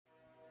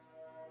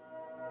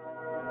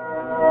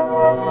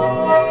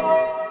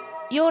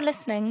You're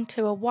listening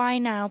to a Why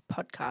Now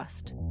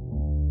podcast.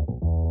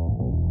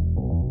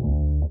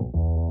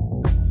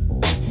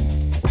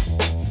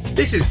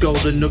 This is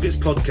Golden Nuggets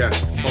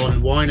podcast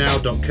on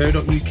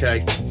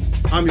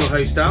whynow.co.uk. I'm your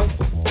host Al,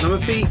 and I'm a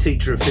PE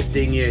teacher of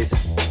 15 years.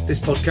 This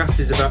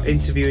podcast is about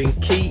interviewing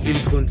key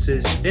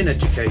influencers in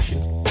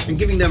education and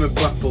giving them a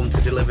platform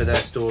to deliver their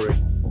story.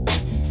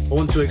 I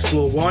want to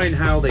explore why and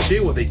how they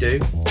do what they do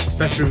to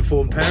better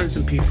inform parents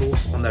and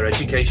pupils on their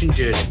education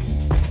journey.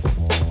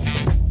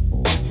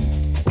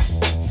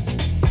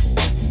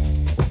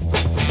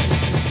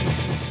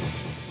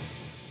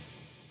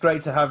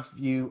 Great to have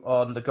you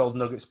on the Golden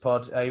Nuggets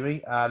pod,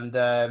 Amy, and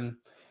the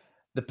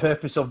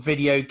purpose of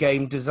video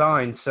game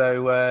design.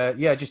 So,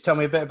 just tell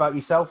me a bit about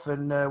yourself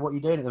and what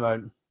you're doing at the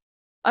moment.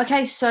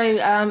 Okay, so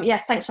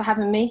thanks for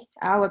having me.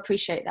 I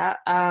appreciate that.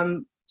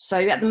 So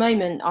at the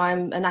moment,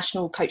 I'm a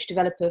national coach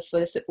developer for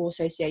the Football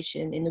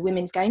Association in the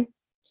women's game.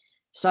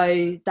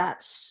 So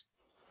that's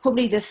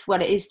probably it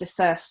is the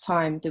first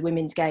time the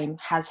women's game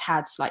has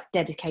had like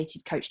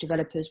dedicated coach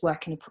developers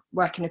working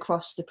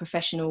across the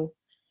professional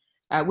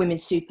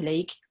Women's Super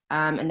League,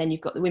 and then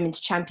you've got the Women's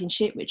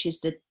Championship, which is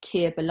the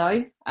tier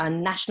below,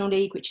 and National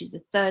League, which is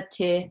the third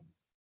tier,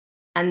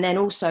 and then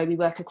also we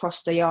work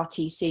across the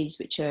RTCs,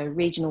 which are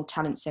regional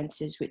talent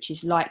centres, which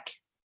is like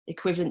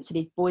equivalent to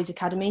the boys'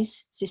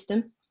 academies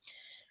system.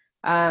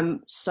 That's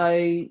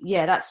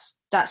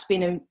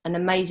been an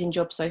amazing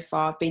job so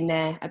far. I've been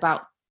there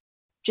about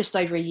just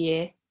over a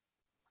year,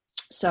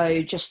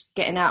 so just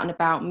getting out and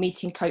about,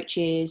 meeting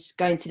coaches,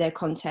 going to their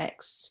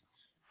contexts,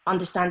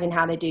 understanding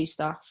how they do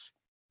stuff,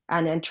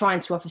 and trying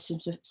to offer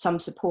some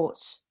support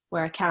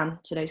where I can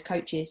to those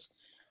coaches.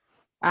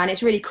 And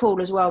it's really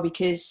cool as well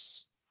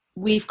because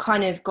we've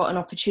kind of got an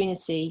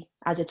opportunity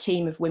as a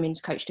team of women's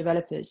coach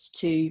developers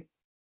to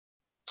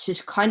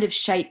kind of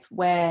shape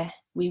where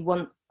we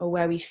want or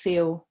where we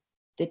feel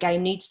the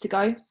game needs to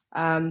go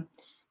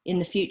in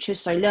the future.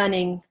 So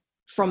learning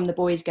from the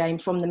boys' game,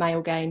 from the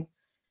male game,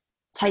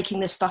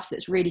 taking the stuff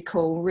that's really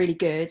cool, really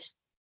good,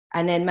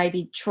 and then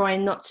maybe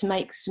trying not to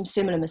make some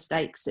similar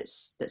mistakes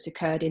that's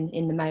occurred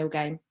in the male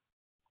game.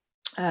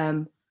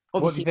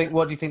 What do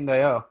you think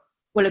they are?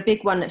 Well, a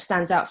big one that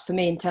stands out for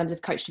me in terms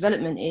of coach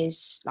development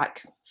is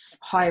like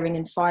hiring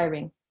and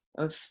firing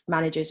of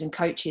managers and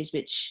coaches,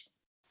 which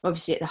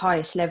obviously at the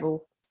highest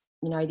level,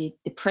 you know, the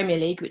Premier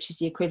League, which is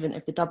the equivalent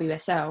of the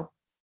WSL,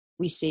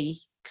 we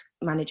see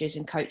managers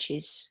and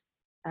coaches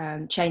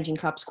changing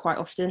clubs quite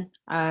often,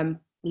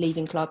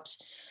 leaving clubs.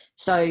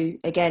 So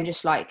again,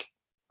 just like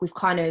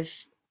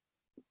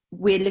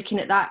we're looking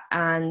at that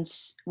and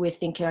we're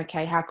thinking,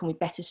 okay, how can we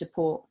better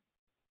support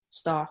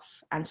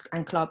staff and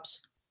clubs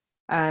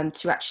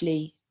to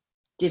actually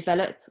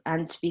develop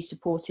and to be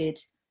supported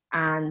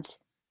and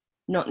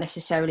not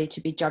necessarily to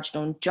be judged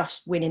on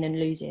just winning and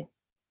losing.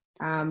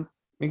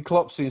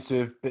 Klopp seems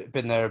to have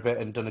been there a bit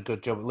and done a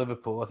good job at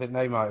Liverpool. I think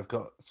they might have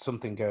got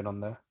something going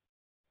on there.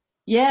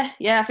 Yeah,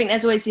 I think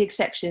there's always the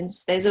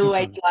exceptions. There's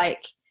always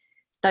like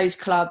those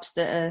clubs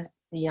that are,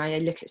 you know, they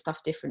look at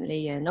stuff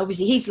differently, and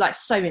obviously he's like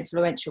so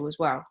influential as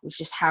well with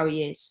just how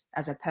he is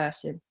as a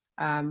person,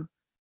 and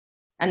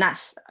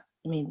that's,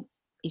 I mean,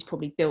 he's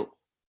probably built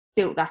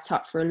that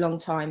up for a long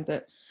time.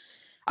 But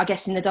I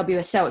guess in the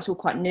WSL it's all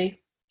quite new,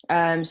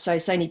 so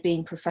it's only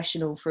been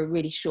professional for a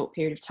really short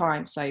period of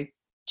time, so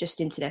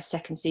just into their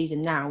second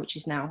season now, which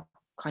is now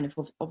kind of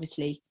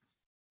obviously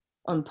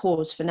on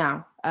pause for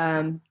now.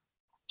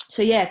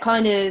 So yeah,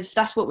 kind of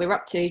that's what we're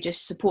up to,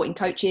 just supporting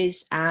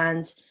coaches.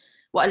 And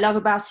what I love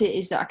about it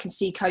is that I can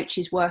see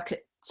coaches work at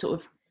sort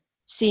of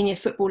senior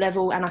football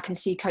level, and I can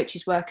see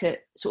coaches work at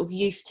sort of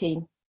youth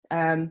team,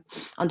 under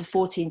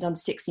 14s, under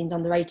 16s,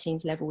 under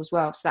 18s level as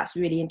well. So that's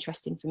really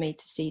interesting for me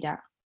to see that.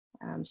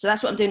 So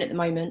that's what I'm doing at the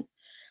moment.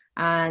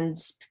 And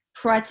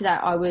prior to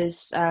that, I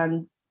was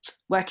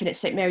working at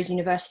St Mary's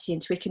University in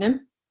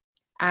Twickenham,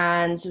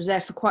 and I was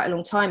there for quite a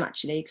long time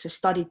actually, because I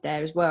studied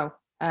there as well.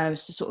 So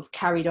sort of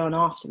carried on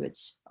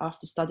afterwards,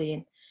 after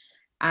studying.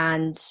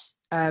 And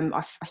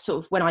I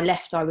sort of, when I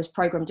left, I was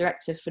programme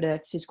director for the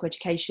physical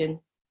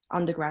education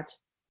undergrad.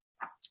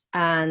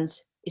 And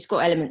it's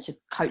got elements of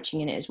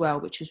coaching in it as well,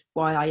 which was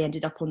why I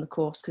ended up on the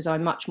course, because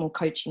I'm much more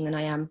coaching than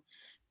I am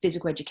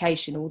physical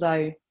education,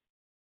 although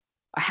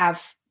I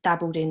have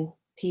dabbled in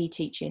PE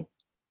teaching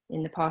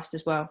in the past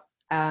as well,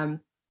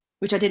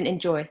 which I didn't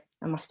enjoy,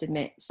 I must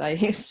admit. So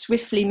it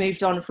swiftly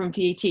moved on from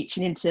PE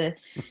teaching into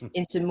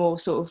more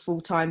sort of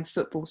full-time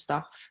football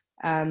stuff,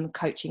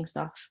 coaching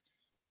stuff.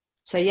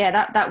 So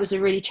yeah, that was a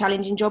really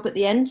challenging job at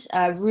the end,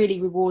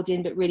 really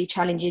rewarding, but really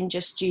challenging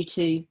just due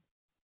to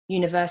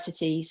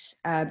universities,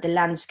 the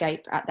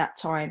landscape at that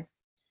time,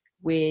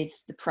 with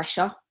the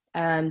pressure,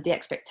 the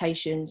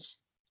expectations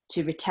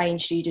to retain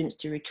students,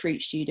 to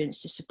recruit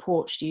students, to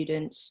support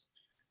students,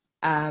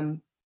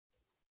 and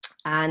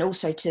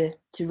also to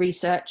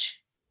research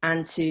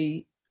and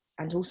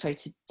also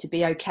to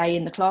be okay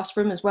in the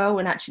classroom as well,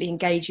 and actually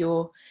engage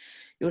your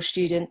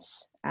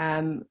students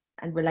and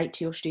relate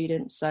to your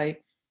students. So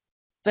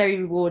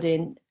very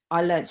rewarding.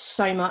 I learned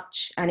so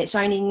much, and it's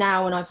only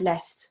now when I've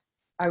left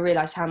I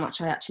realised how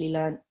much I actually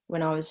learned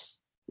when I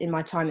was in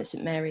my time at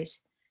St Mary's.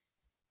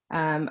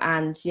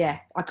 And yeah,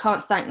 I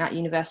can't thank that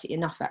university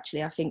enough,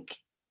 actually. I think,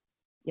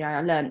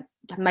 I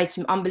made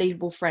some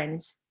unbelievable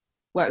friends,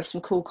 worked with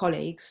some cool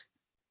colleagues,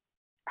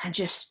 and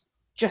just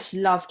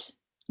loved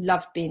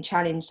being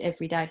challenged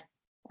every day.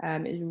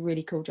 It was a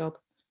really cool job.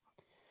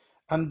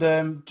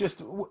 And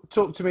just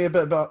talk to me a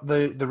bit about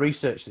the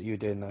research that you were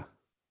doing there.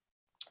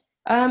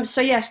 I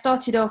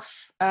started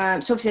off, so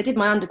obviously I did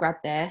my undergrad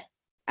there,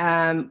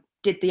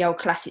 did the old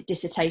classic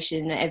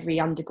dissertation that every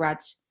undergrad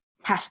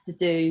has to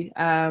do.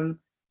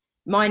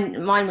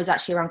 Mine was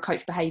actually around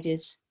coach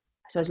behaviours.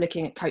 So I was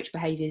looking at coach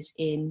behaviours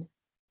in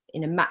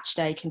a match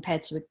day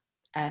compared to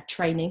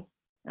training.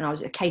 And I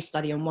was a case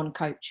study on one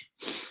coach.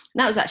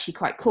 And that was actually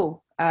quite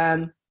cool.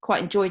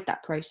 Quite enjoyed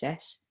that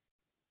process.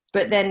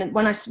 But then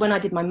when I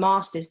did my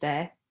master's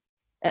there,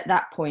 at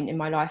that point in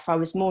my life, I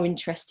was more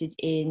interested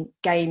in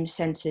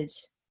game-centred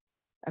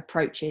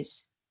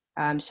approaches.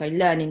 So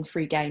learning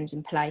through games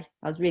and play.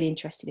 I was really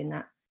interested in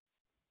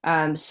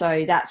that.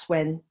 So that's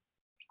when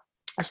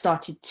I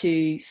started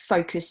to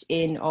focus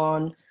in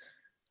on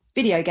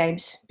video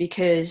games,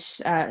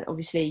 because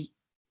obviously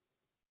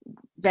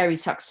very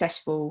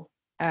successful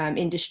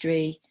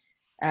industry,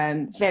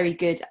 very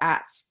good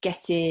at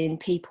getting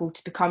people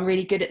to become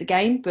really good at the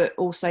game, but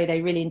also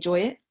they really enjoy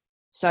it.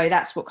 So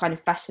that's what kind of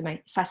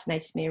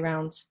fascinated me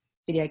around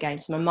video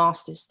games. My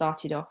master's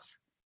started off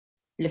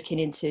looking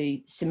into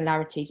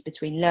similarities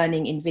between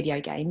learning in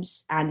video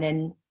games and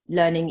then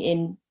learning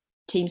in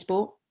team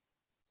sport.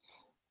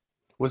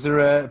 Was there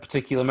a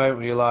particular moment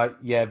where you're like,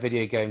 yeah,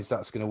 video games,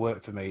 that's going to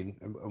work for me?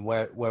 And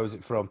where was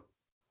it from?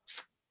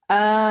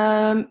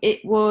 It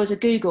was a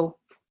Google.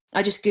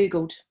 I just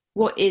Googled,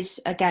 what is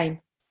a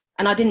game?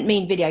 And I didn't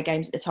mean video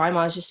games at the time.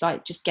 I was just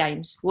like, just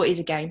games. What is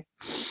a game?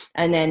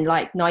 And then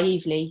like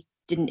naively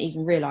didn't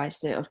even realise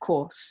that, of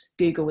course,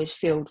 Google is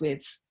filled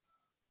with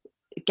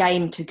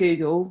game to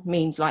Google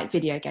means like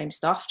video game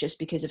stuff, just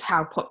because of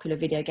how popular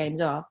video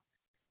games are.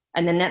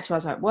 And then that's why I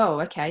was like,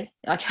 whoa, okay.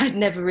 Like I'd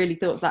never really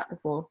thought of that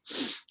before.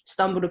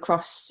 Stumbled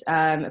across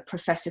a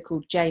professor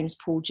called James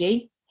Paul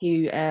Gee,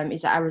 who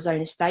is at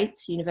Arizona State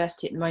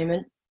University at the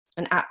moment,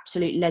 an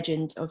absolute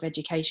legend of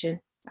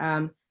education.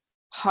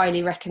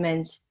 Highly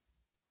recommend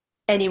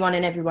anyone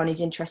and everyone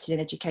who's interested in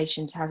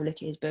education to have a look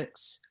at his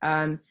books.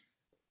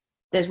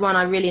 There's one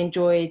I really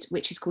enjoyed,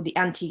 which is called The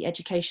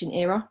Anti-Education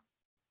Era,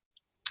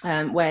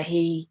 where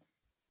he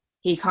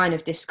kind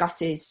of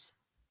discusses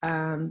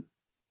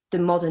the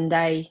modern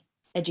day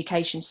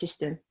education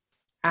system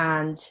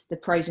and the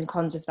pros and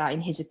cons of that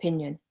in his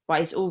opinion,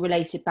 but it's all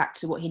related back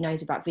to what he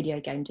knows about video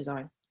game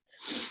design.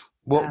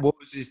 What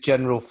was his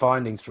general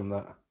findings from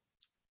that?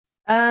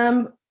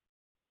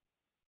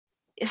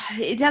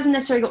 It hasn't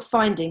necessarily got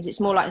findings, it's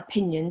more like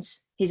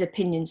his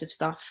opinions of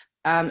stuff.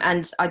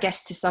 And I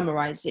guess to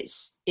summarize,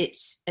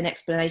 it's an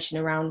explanation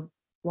around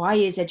why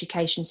is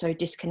education so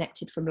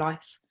disconnected from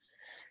life?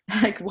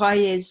 Like, why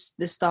is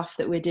the stuff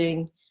that we're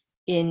doing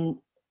in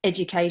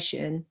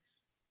education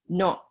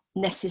not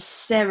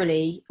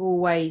necessarily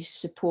always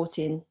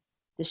supporting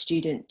the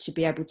student to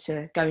be able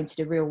to go into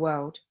the real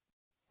world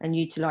and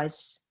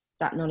utilize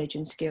that knowledge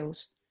and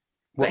skills?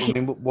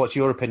 What's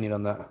your opinion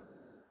on that?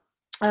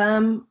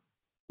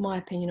 My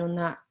opinion on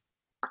that,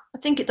 I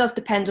think it does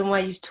depend on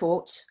where you've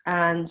taught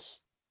and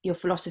your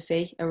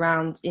philosophy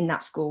around in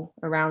that school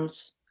around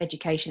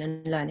education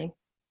and learning,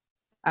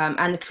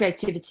 and the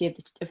creativity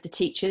of the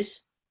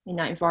teachers in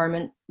that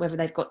environment, whether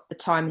they've got the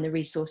time and the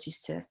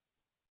resources to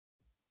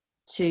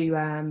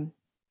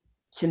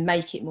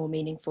make it more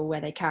meaningful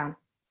where they can.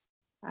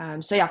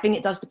 So yeah, I think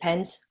it does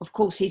depend. Of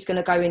course, he's going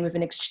to go in with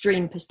an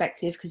extreme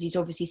perspective because he's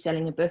obviously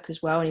selling a book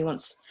as well, and he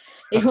wants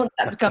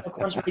that to come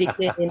across really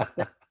clearly.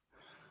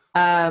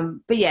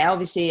 But yeah,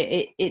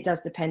 obviously it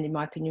does depend, in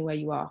my opinion, where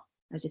you are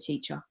as a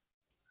teacher.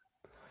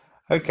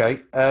 Okay,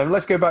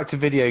 let's go back to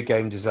video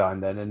game design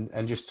then,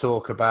 and just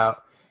talk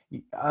about.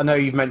 I know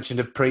you've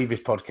mentioned a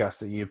previous podcast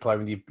that you were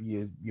playing with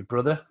your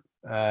brother,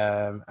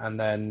 and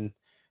then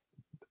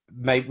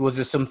maybe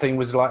was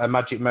like a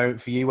magic moment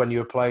for you when you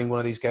were playing one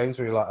of these games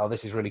where you're like, oh,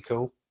 this is really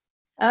cool?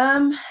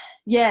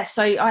 Yeah,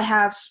 so I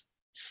have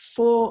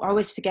 4. I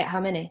always forget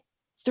how many.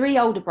 3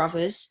 older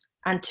brothers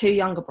and 2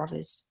 younger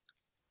brothers.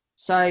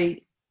 So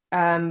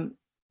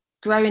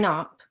growing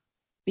up,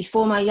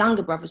 before my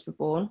younger brothers were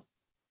born,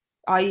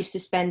 I used to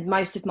spend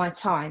most of my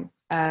time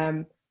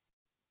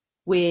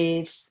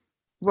with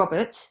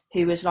Robert,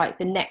 who was like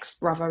the next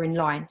brother in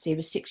line. So he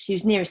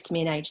was nearest to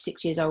me in age,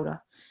 6 years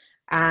older.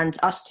 And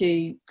us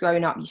two,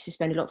 growing up, used to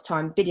spend a lot of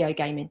time video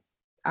gaming,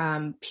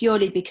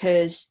 purely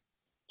because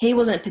he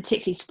wasn't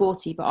particularly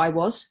sporty, but I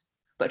was.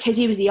 But because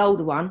he was the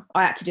older one,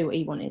 I had to do what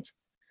he wanted.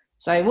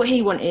 So what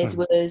he wanted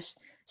was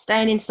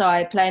staying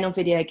inside, playing on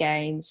video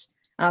games.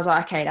 And I was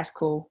like, okay, that's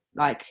cool.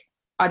 Like,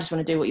 I just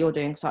want to do what you're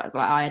doing. So like,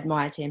 I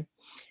admired him.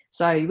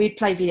 So we'd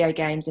play video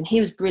games, and he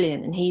was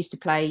brilliant. And he used to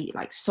play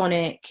like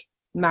Sonic,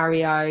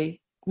 Mario,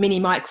 Mini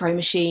Micro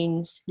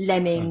Machines,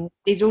 Lemming.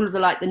 These are all of the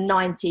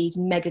 90s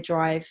Mega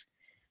Drive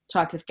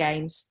type of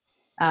games.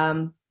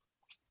 And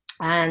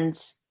And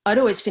I'd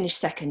always finish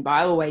second, but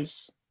I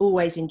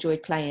always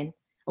enjoyed playing.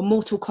 Or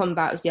Mortal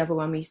Kombat was the other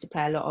one we used to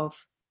play a lot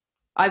of.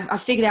 I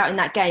figured out in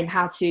that game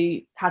how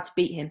to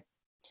beat him.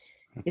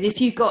 Because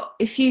if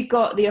you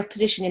got the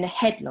opposition in a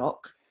headlock,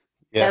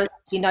 there was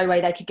actually no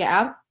way they could get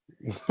out.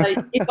 So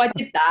if I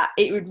did that,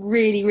 it would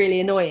really, really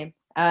annoy him.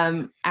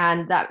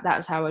 And that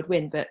was how I'd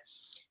win. But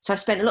so I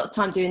spent a lot of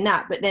time doing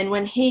that. But then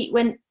when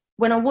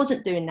I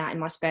wasn't doing that in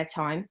my spare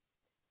time,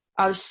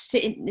 I was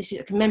sitting.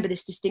 I can remember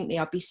this distinctly.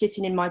 I'd be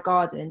sitting in my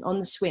garden on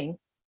the swing,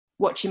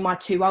 watching my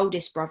two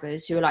oldest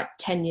brothers, who are like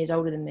 10 years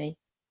older than me,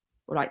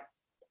 or like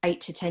 8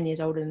 to 10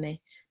 years older than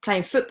me,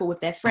 playing football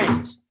with their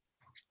friends.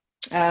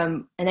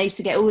 And they used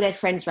to get all their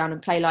friends around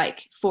and play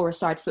like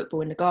 4-a-side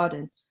football in the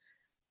garden.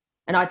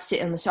 And I'd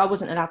sit on I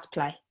wasn't allowed to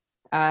play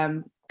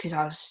because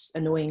I was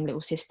annoying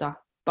little sister.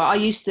 But I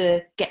used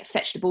to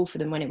fetch the ball for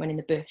them when it went in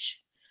the bush.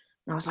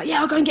 And I was like, yeah,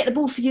 I'll go and get the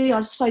ball for you. I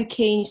was so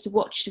keen, used to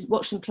watch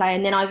them play.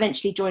 And then I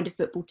eventually joined a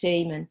football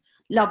team and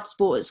loved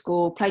sport at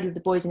school, played with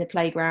the boys in the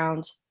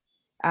playground,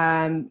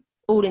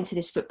 all into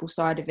this football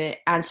side of it.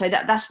 And so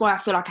that's why I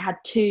feel like I had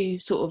two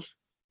sort of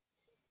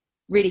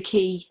really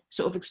key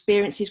sort of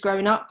experiences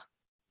growing up.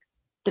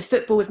 The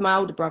football with my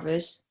older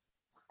brothers,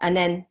 and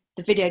then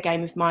the video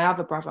game with my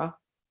other brother.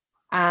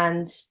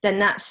 And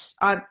then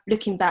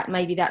looking back,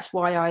 maybe that's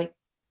why I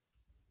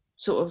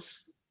sort of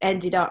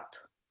ended up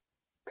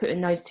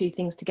putting those two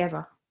things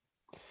together.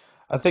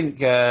 I think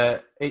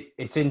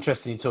it's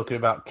interesting talking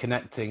about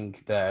connecting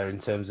there in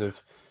terms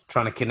of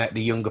trying to connect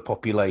the younger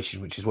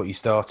population, which is what you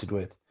started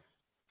with.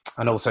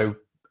 And also,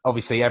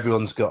 obviously,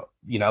 everyone's got,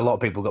 a lot of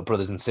people got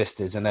brothers and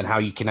sisters, and then how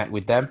you connect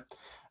with them.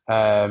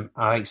 I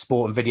think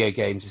sport and video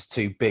games is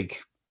two big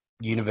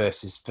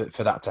universes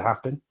for that to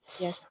happen.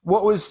 Yeah.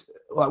 What was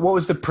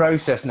the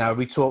process now?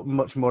 We talk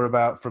much more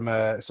about from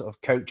a sort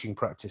of coaching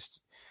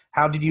practice.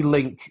 How did you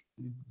link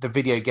the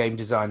video game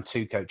design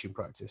to coaching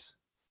practice?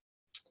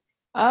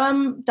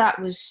 That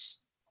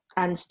was,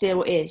 and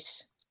still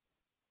is,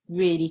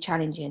 really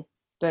challenging.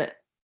 But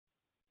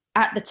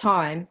at the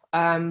time,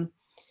 I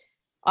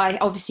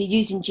obviously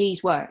using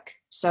G's work.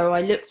 So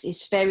I looked,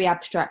 it's very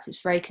abstract,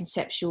 it's very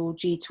conceptual.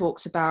 G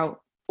talks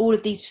about all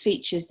of these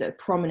features that are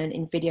prominent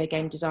in video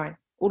game design,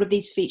 all of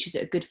these features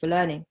that are good for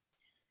learning.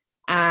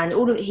 And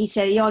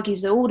he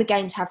argues that all the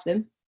games have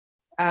them,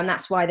 and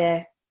that's why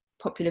they're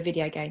popular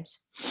video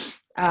games.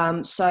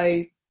 But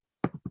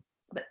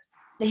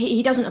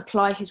he doesn't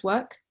apply his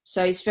work.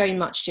 So it's very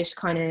much just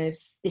kind of,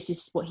 this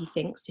is what he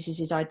thinks, this is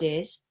his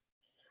ideas.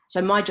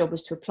 So my job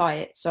was to apply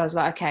it. So I was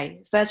like, okay,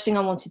 first thing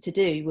I wanted to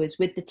do was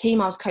with the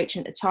team I was coaching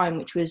at the time,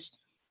 which was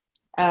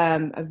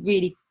a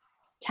really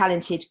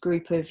talented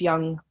group of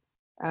young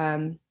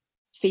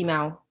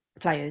female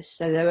players.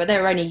 So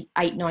they were only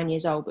 8-9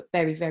 years old, but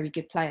very, very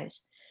good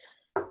players.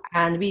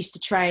 And we used to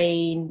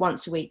train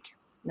once a week,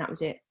 and that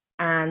was it.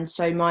 And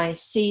so my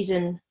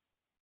season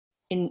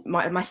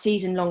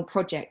long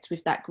project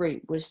with that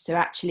group was to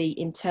actually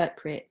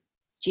interpret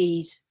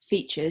G's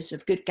features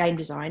of good game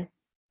design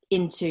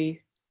into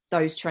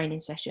those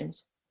training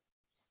sessions.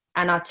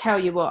 And I tell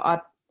you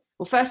what,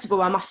 first of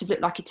all, I must have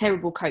looked like a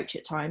terrible coach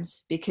at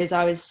times because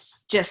I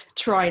was just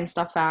trying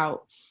stuff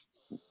out,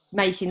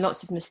 making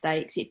lots of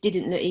mistakes. It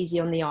didn't look easy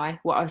on the eye,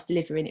 what I was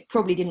delivering. It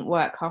probably didn't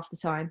work half the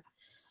time.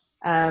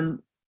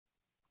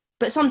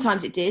 But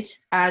sometimes it did.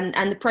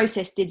 And the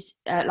process did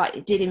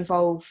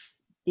involve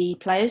the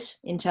players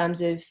in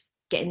terms of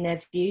getting their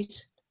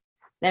views.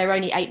 They're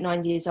only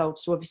 8-9 years old.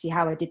 So obviously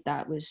how I did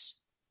that was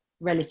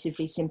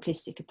relatively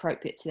simplistic,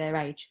 appropriate to their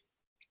age.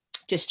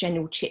 Just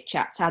general chit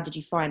chats. How did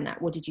you find that?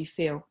 What did you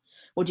feel?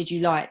 What did you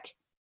like?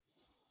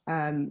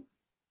 And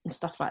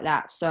stuff like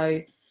that.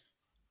 So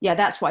yeah,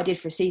 that's what I did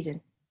for a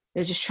season. I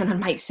was just trying to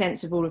make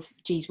sense of all of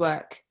G's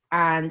work.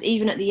 And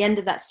even at the end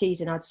of that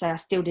season, I'd say I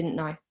still didn't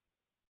know.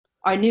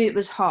 I knew it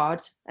was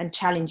hard and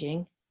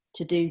challenging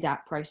to do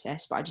that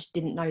process, but I just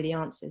didn't know the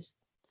answers.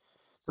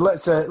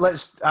 So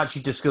let's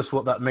actually discuss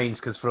what that means,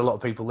 because for a lot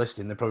of people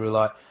listening, they're probably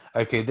like,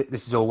 okay,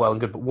 this is all well and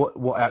good, but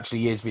what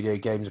actually is video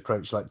games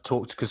approach? Like,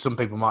 because some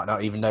people might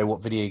not even know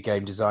what video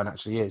game design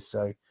actually is.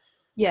 So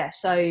yeah,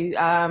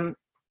 so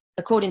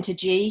according to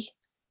G,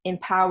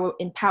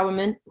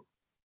 empowerment,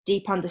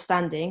 deep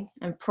understanding,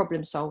 and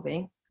problem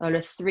solving are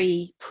the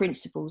 3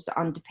 principles that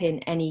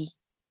underpin any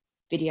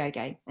video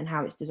game and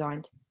how it's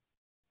designed.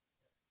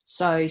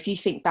 So if you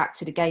think back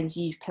to the games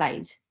you've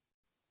played,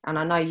 and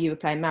I know you were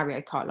playing Mario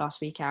Kart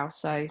last week, Al,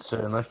 so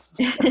certainly,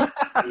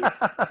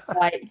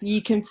 like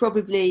you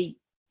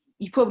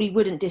probably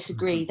wouldn't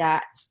disagree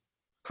that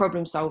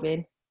problem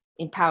solving,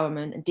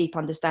 empowerment, and deep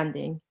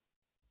understanding,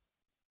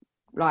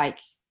 like,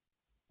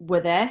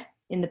 were there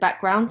in the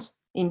background.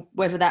 In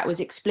whether that was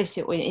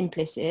explicit or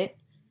implicit,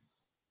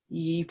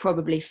 you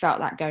probably felt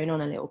that going on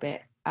a little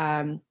bit.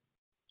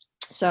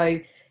 So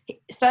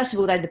first of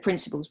all, they're the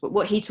principles, but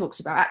what he talks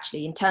about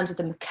actually in terms of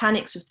the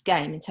mechanics of the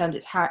game, in terms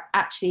of how it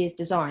actually is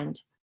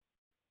designed,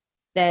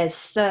 there's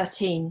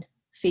 13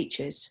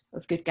 features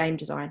of good game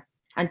design.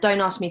 And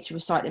don't ask me to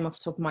recite them off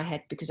the top of my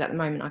head, because at the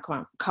moment I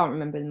can't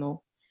remember them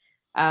all.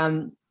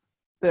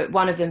 But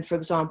one of them, for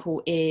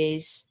example,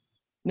 is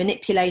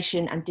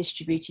manipulation and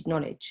distributed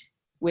knowledge,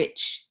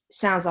 which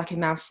sounds like a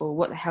mouthful.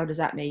 What the hell does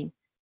that mean?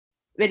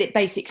 But it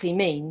basically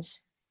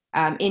means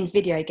in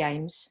video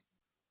games,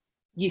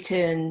 you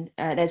can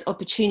there's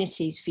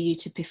opportunities for you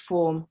to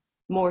perform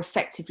more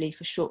effectively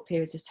for short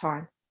periods of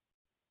time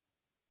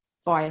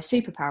via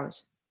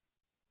superpowers.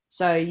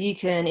 So you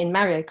can, in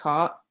Mario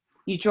Kart,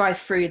 you drive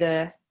through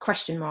the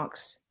question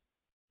marks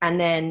and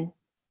then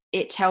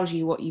it tells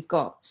you what you've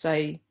got.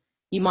 So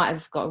you might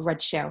have got a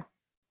red shell.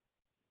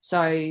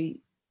 So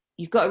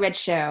you've got a red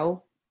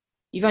shell,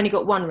 you've only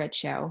got one red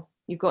shell.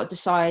 You've got to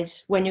decide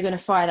when you're going to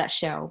fire that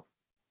shell,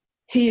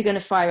 who you're going to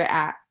fire it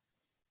at,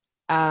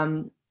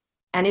 and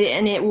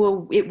it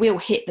will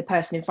hit the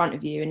person in front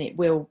of you, and it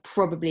will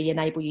probably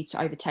enable you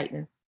to overtake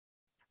them.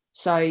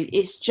 So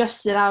it's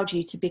just allowed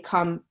you to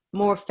become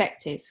more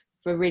effective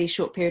for a really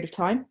short period of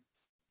time.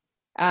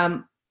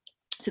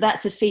 So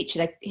that's a feature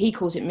that he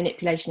calls it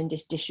manipulation and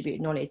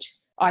distributed knowledge.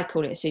 I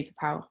call it a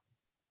superpower.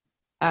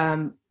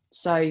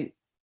 So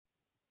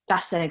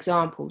that's an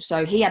example.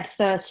 So he had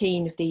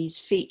 13 of these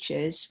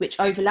features which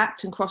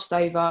overlapped and crossed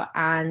over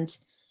and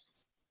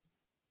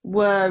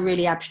were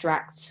really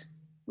abstract,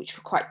 which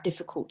were quite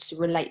difficult to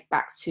relate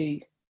back to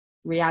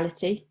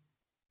reality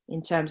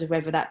in terms of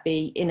whether that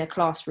be in a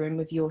classroom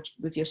with your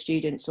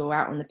students or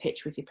out on the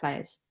pitch with your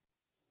players.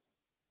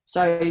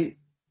 So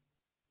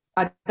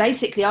I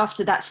basically,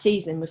 after that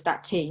season with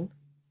that team,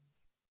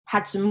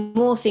 had some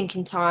more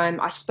thinking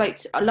time. I spoke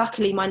to,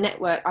 luckily my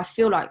network, I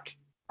feel like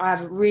I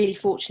have really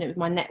fortunate with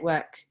my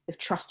network of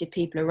trusted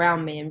people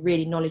around me and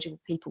really knowledgeable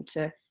people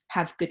to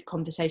have good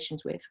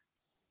conversations with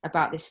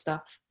about this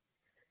stuff.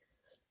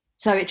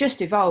 So it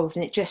just evolved,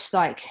 and it just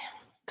like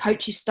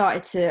coaches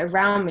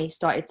around me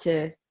started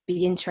to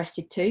be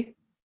interested too,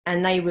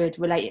 and they would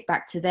relate it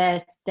back to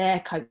their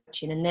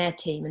coaching and their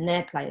team and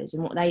their players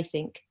and what they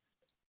think.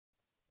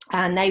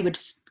 And they would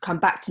come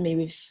back to me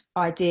with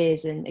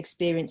ideas and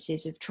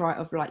experiences of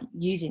like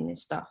using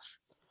this stuff.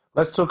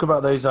 Let's talk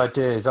about those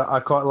ideas. I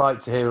quite like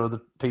to hear all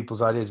the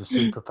people's ideas with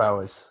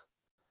superpowers.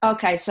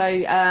 Okay, so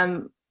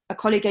a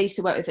colleague I used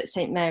to work with at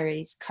St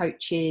Mary's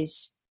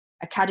coaches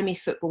academy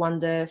football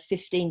under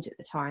 15s at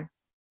the time.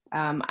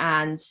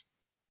 And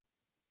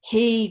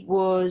he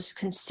was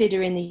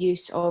considering the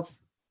use of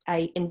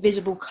an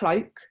invisible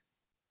cloak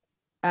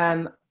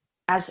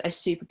as a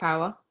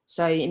superpower.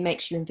 So it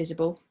makes you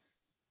invisible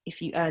if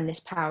you earn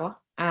this power,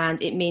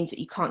 and it means that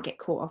you can't get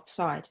caught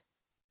offside.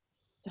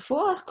 So I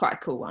thought, that's quite a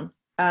cool one.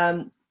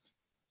 And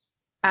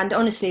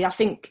honestly, I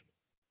think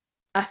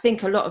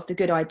a lot of the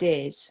good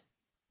ideas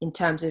in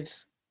terms of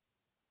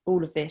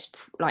all of this,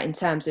 like in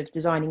terms of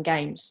designing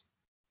games,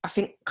 I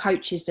think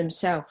coaches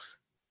themselves,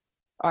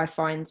 I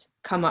find,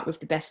 come up with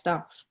the best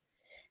stuff.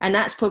 And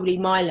that's probably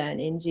my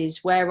learnings,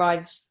 is where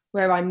I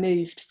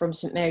moved from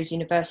St Mary's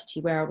University,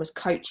 where I was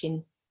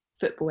coaching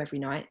football every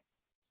night,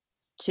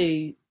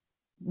 to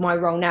my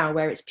role now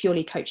where it's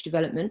purely coach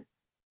development.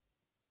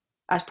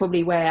 That's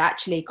probably where,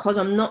 actually, because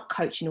I'm not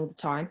coaching all the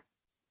time,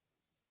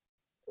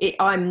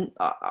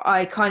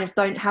 I kind of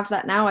don't have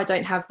that now. I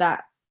don't have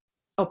that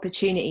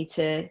opportunity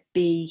to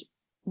be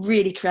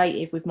really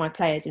creative with my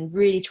players and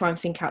really try and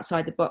think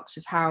outside the box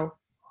of how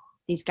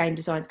these game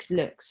designs could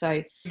look.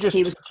 So just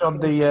touch on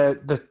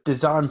the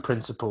design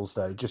principles,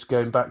 though, just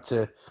going back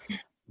to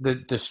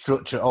the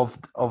structure of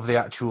the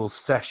actual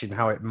session,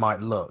 how it might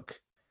look.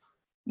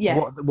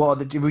 Yeah.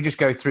 If we just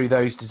go through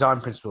those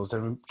design principles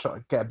and try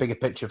to get a bigger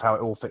picture of how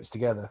it all fits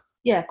together?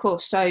 Yeah, of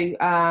course. So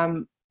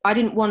I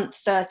didn't want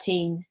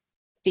 13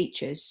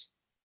 features.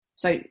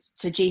 So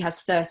G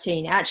has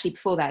 13. Actually,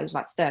 before that, it was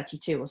like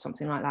 32 or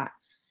something like that.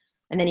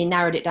 And then he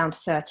narrowed it down to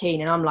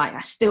 13. And I'm like,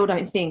 I still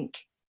don't think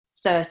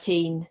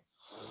 13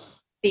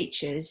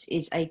 features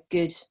is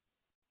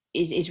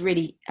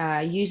really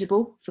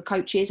usable for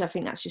coaches. I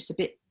think that's just a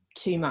bit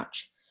too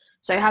much.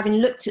 So having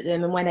looked at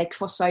them and when they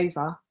cross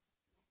over,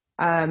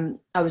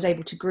 I was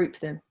able to group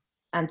them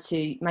and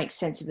to make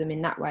sense of them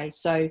in that way.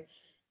 So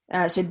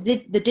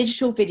the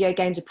digital video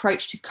games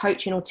approach to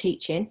coaching or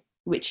teaching,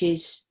 which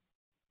is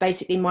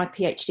basically my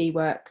PhD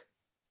work,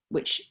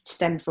 which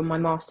stemmed from my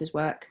master's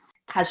work,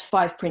 has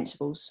 5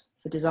 principles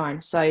for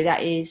design. So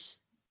that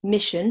is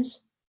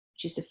missions,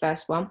 which is the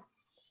first one.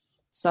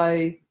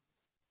 So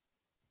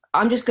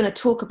I'm just going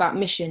to talk about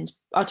missions.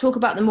 I'll talk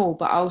about them all,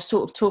 but I'll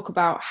sort of talk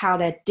about how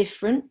they're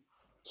different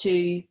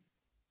to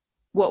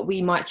what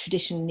we might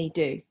traditionally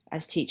do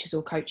as teachers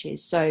or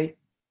coaches. So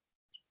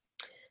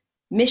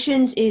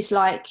missions is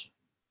like,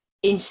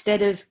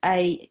 instead of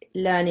a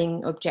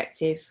learning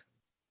objective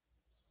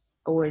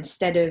or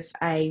instead of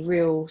a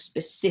real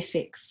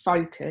specific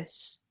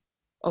focus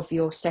of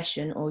your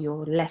session or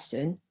your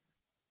lesson,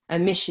 a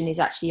mission is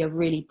actually a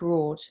really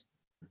broad,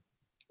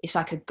 it's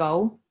like a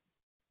goal,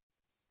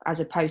 as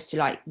opposed to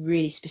like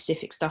really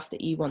specific stuff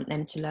that you want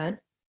them to learn.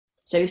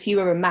 So if you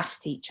were a maths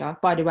teacher,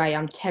 by the way,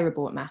 I'm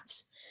terrible at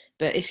maths,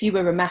 but if you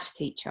were a maths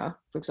teacher,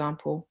 for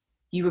example,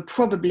 you would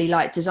probably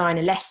like design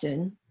a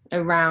lesson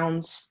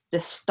around the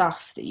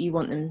stuff that you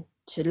want them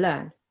to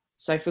learn.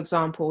 So for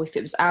example, if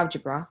it was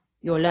algebra,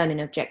 your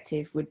learning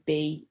objective would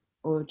be,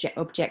 or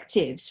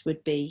objectives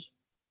would be,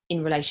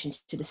 in relation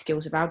to the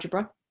skills of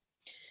algebra.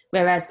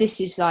 Whereas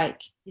this is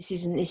like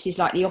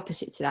the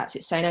opposite to that. So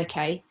it's saying,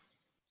 okay,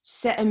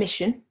 set a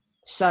mission.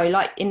 So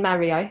like in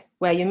Mario,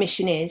 where your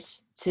mission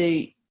is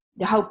the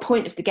whole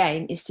point of the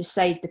game is to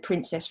save the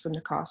princess from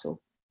the castle.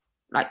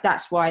 Like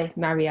that's why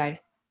Mario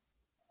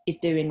is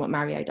doing what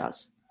Mario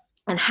does.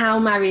 And how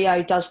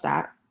Mario does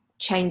that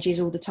changes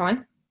all the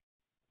time.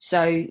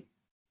 So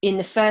in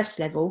the first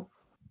level,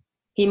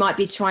 he might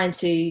be trying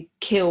to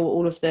kill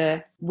all of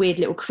the weird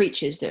little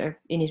creatures that are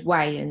in his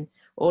way,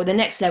 or the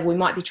next level, he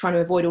might be trying to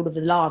avoid all of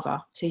the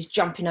lava. So he's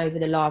jumping over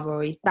the lava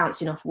or he's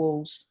bouncing off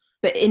walls.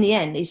 But in the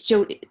end, it's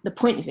still, the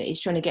point of it is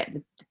trying to get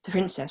the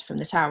princess from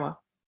the tower.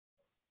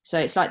 So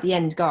it's like the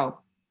end goal.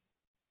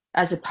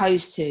 As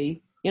opposed to,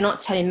 you're not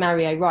telling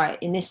Mario, right,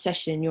 in this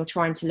session, you're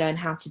trying to learn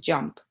how to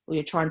jump, or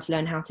you're trying to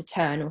learn how to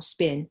turn or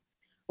spin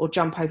or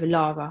jump over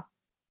lava.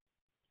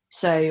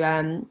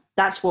 So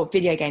that's what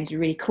video games are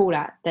really cool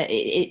at, that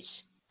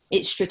it's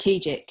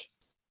strategic.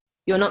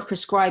 You're not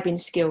prescribing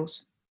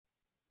skills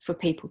for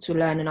people to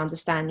learn and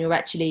understand. You're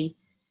actually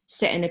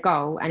setting a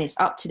goal, and it's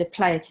up to the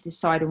player to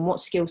decide on what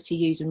skills to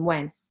use and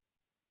when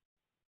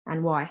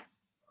and why.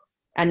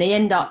 And they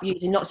end up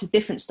using lots of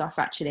different stuff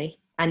actually,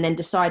 and then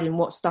deciding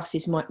what stuff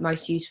is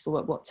most useful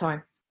at what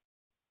time.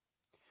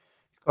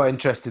 Quite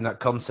interesting, that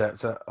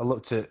concept. I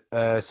looked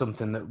at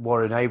something that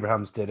Warren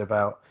Abrahams did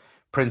about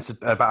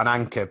an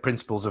anchor,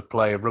 principles of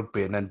play of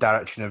rugby, and then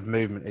direction of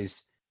movement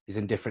is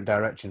in different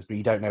directions, but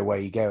you don't know where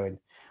you're going.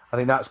 I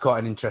think that's quite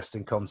an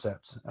interesting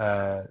concept.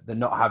 That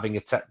not having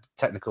a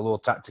technical or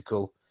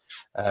tactical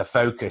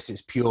focus,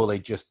 it's purely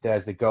just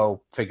there's the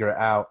goal, figure it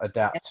out,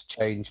 adapt,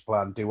 change,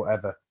 plan, do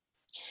whatever.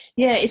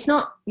 Yeah, it's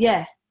not.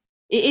 Yeah,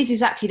 it is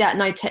exactly that.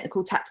 No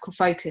technical, tactical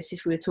focus.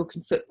 If we were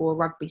talking football or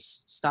rugby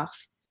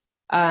stuff,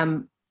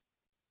 but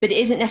it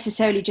isn't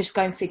necessarily just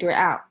go and figure it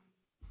out.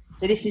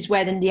 So this is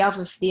where then the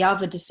other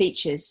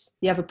features,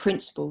 the other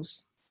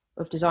principles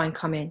of design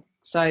come in.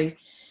 So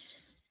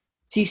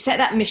you set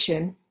that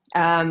mission.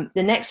 The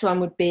next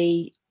one would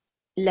be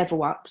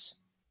level ups.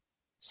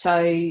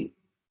 So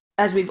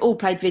as we've all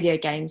played video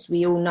games,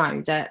 we all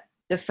know that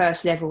the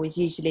first level is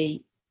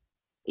usually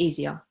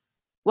easier.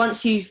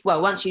 Once you've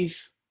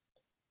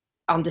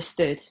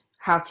understood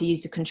how to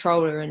use the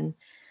controller and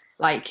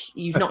like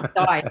you've not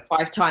died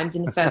 5 times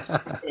in the first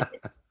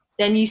minutes,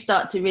 then you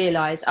start to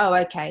realize, oh,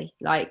 okay,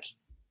 like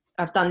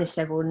I've done this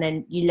level, and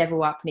then you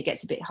level up and it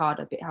gets a bit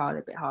harder.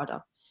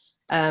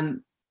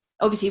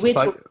 Obviously,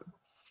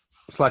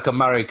 it's like a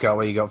Mario Kart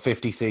where you got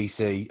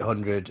 50cc,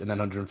 100, and then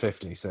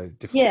 150. So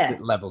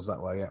different levels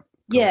that way. Yeah.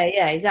 Cool.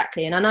 Yeah,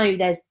 exactly. And I know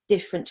there's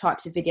different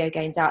types of video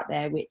games out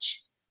there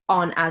which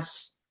aren't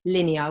as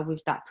linear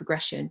with that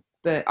progression,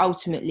 but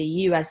ultimately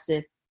you as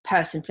the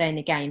person playing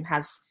the game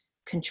has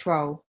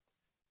control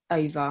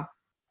over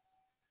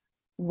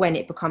when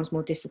it becomes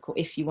more difficult,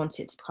 if you want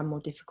it to become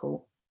more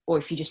difficult, or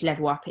if you just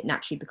level up, it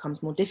naturally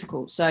becomes more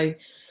difficult. So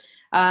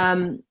so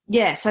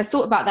I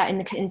thought about that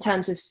in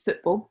terms of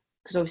football,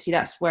 because obviously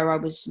that's where I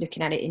was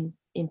looking at it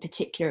in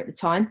particular at the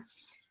time.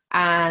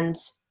 And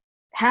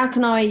how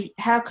can I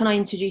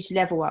introduce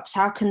level ups?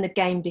 How can the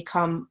game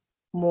become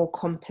more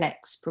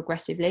complex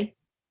progressively?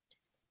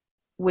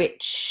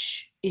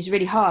 Which is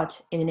really hard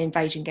in an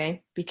invasion game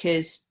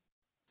because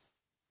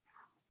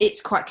it's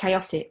quite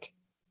chaotic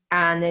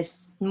and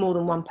there's more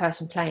than one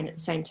person playing at the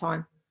same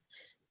time.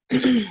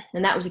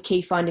 And that was a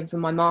key finding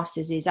from my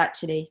masters, is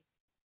actually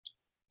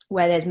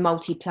where there's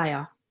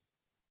multiplayer,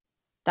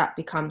 that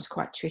becomes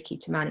quite tricky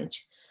to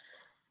manage.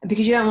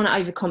 Because you don't want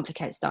to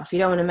overcomplicate stuff. You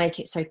don't want to make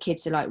it so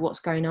kids are like, what's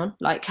going on?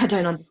 Like, I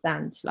don't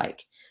understand.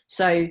 Like,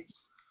 so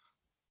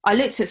I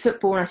looked at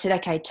football and I said,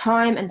 okay,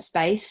 time and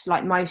space,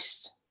 like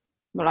most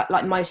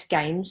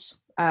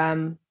games,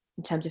 in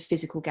terms of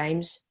physical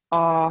games,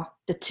 are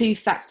the 2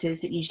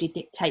 factors that usually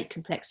dictate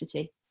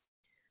complexity.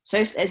 So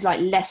if there's like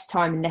less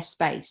time and less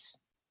space,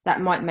 that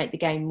might make the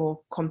game more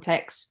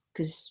complex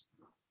because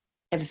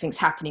everything's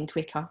happening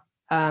quicker.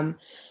 And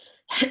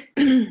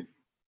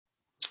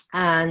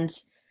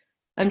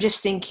I'm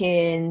just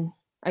thinking,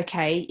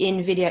 okay,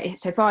 in video,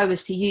 so if I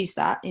was to use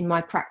that in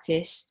my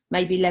practice,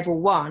 maybe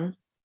level 1,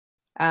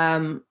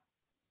 I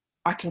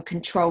can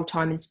control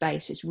time and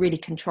space. It's really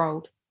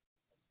controlled.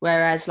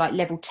 Whereas like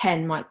level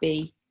 10 might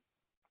be,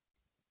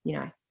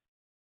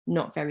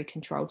 not very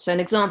controlled. So an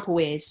example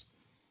is,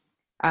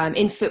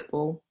 in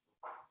football,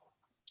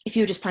 if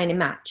you were just playing a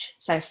match,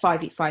 say a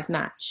 5v5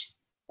 match,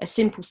 a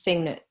simple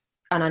thing that,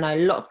 and I know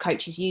a lot of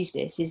coaches use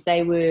this, is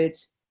they would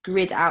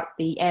grid out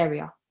the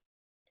area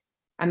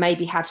and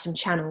maybe have some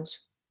channels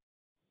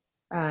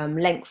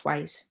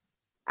lengthways,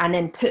 and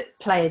then put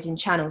players in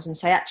channels and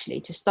say, actually,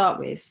 to start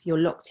with, you're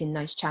locked in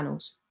those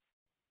channels.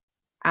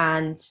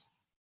 And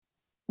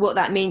what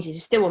that means is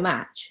it's still a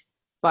match,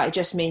 but it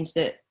just means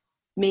that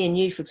me and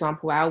you, for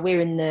example, Al,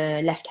 we're in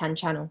the left-hand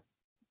channel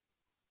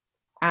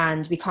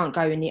and we can't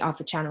go in the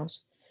other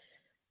channels.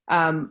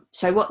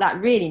 So what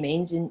that really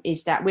means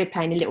is that we're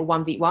playing a little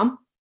 1v1,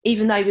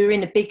 even though we were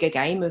in a bigger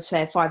game of,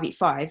 say, a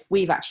 5v5,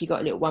 we've actually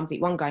got a little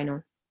 1v1 going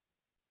on.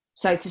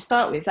 So to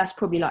start with, that's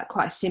probably like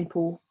quite a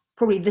simple,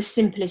 probably the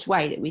simplest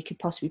way that we could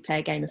possibly play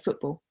a game of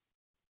football.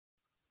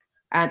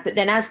 But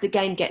then as the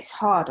game gets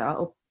harder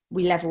or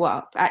we level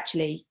up,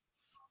 actually,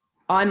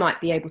 I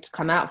might be able to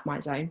come out of my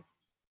zone.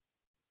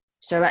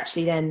 So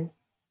actually then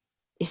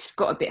it's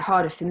got a bit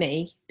harder for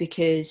me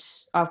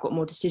because I've got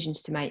more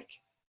decisions to make.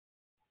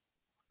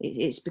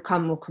 It's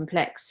become more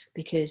complex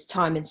because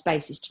time and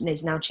space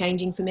is now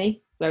changing for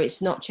me, where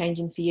it's not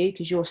changing for you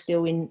because you're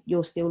still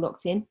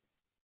locked in.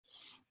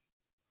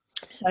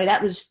 So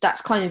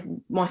that's kind of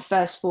my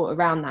first thought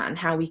around that and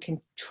how we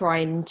can try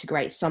and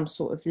integrate some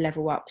sort of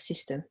level up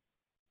system.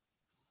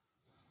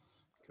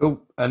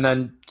 Cool. And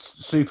then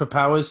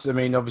superpowers. I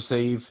mean,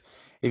 obviously, if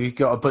you've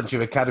got a bunch of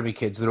academy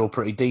kids, they're all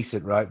pretty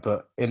decent, right?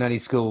 But in any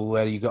school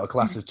where you've got a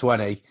class of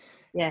 20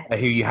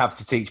 who you have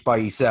to teach by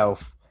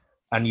yourself,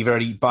 and you're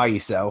already by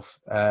yourself,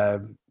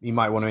 you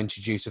might want to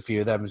introduce a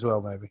few of them as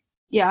well, maybe.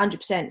 Yeah,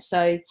 100%.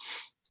 So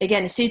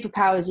again, the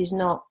superpowers is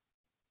not,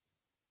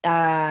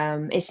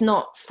 it's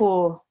not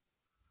for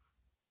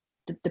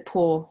the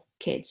poor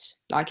kids.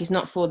 Like, it's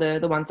not for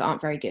the ones that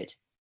aren't very good.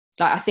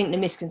 Like, I think the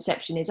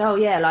misconception is, oh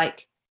yeah,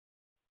 like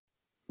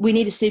we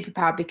need a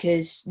superpower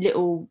because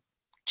little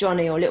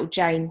Johnny or little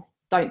Jane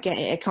don't get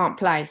it, it can't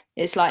play.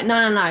 It's like,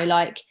 no,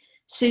 like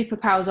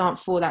superpowers aren't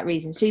for that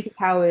reason.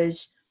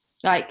 Superpowers,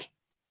 like,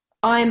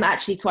 I'm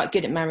actually quite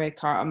good at Mario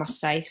Kart, I must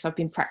say, because I've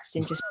been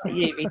practicing just like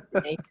you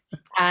recently.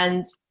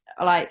 And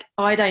like,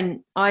 I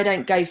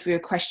don't go through a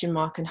question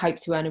mark and hope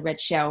to earn a red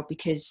shell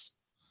because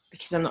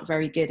I'm not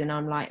very good and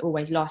I'm like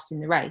always last in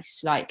the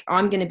race. Like,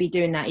 I'm going to be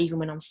doing that even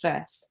when I'm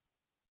first.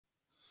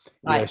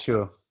 Like, yeah,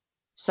 sure.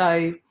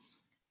 So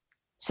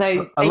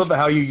I love it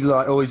how you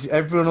like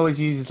everyone always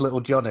uses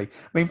little Johnny.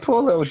 I mean,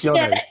 poor little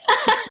Johnny.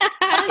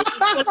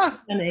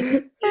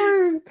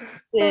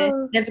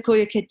 Yeah, never call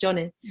your kid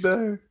Johnny.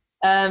 No.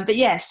 But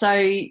yeah, so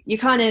you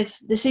kind of,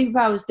 the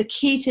superpowers, the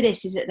key to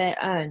this is that they're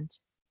earned.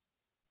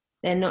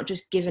 They're not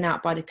just given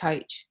out by the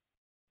coach.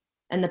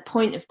 And the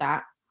point of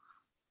that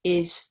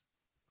is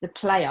the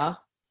player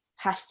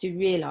has to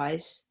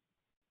realise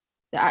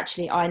that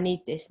actually I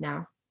need this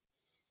now.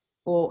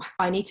 Or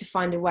I need to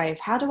find a way of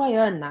how do I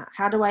earn that?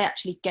 How do I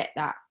actually get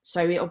that?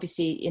 So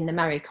obviously in the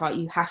Mario Kart,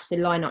 you have to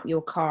line up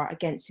your car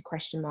against a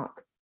question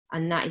mark.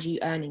 And that is you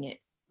earning it.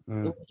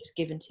 It was just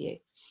given to you.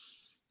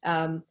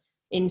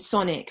 In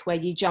Sonic, where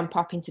you jump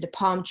up into the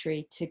palm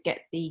tree to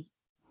get the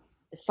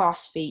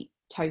fast feet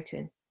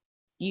token,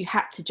 you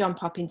had to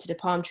jump up into the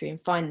palm tree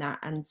and find that,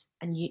 and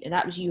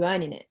that was you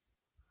earning it.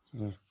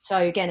 So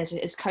again,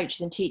 as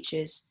coaches and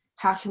teachers,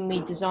 how can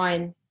we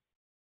design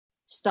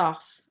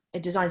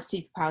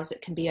superpowers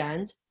that can be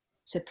earned?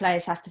 So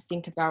players have to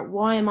think about,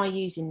 why am I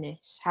using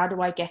this? How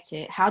do I get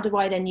it? How do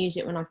I then use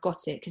it when I've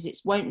got it? Because it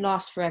won't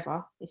last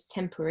forever. It's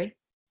temporary.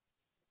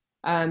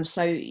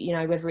 So, you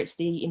know, whether it's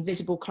the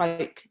invisible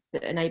cloak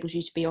that enables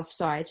you to be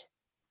offside,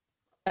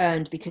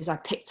 earned because I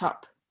picked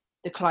up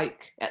the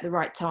cloak at the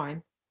right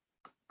time.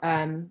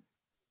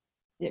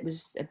 It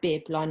was a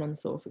bib lying on the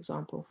floor, for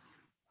example.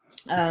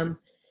 And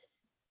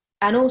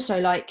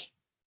also, like,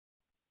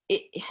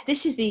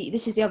 this is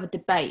the other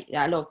debate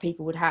that a lot of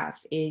people would have,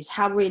 is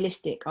how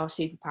realistic are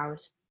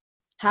superpowers?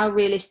 How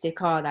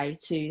realistic are they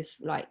to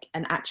like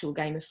an actual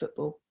game of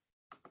football?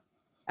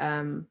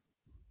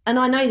 And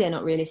I know they're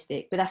not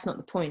realistic, but that's not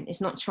the point.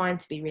 It's not trying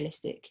to be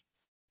realistic.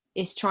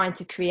 It's trying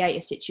to create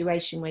a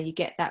situation where you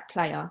get that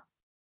player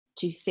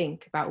to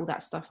think about all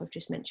that stuff I've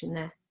just mentioned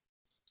there.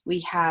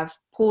 We have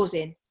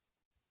pausing,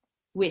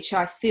 which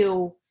I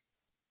feel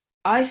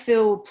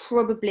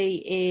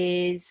probably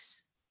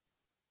is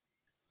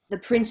the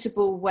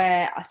principle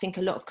where I think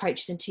a lot of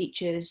coaches and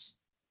teachers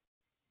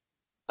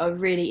are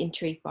really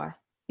intrigued by,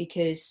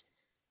 because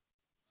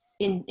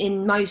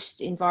in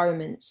most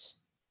environments,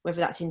 whether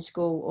that's in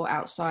school or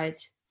outside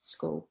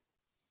school,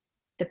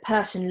 the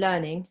person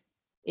learning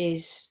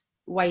is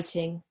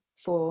waiting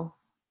for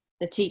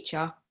the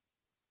teacher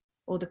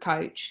or the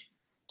coach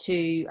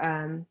to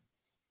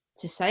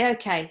say,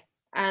 okay,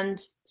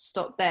 and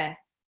stop there.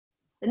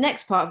 The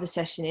next part of the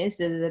session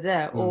is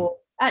or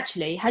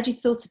actually, had you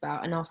thought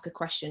about, and ask a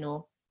question,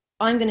 or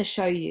I'm going to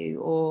show you,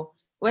 or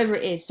whatever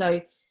it is.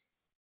 So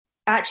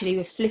actually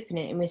we're flipping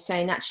it and we're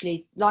saying,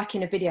 actually, like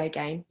in a video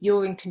game,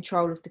 you're in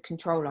control of the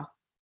controller.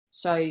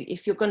 So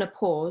if you're going to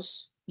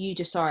pause, you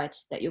decide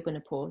that you're going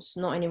to pause,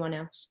 not anyone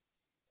else.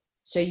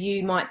 So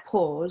you might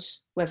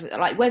pause,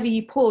 whether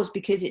you pause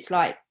because it's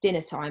like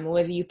dinner time, or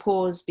whether you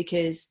pause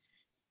because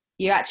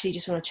you actually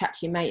just want to chat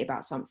to your mate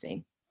about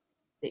something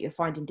that you're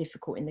finding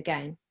difficult in the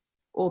game,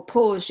 or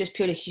pause just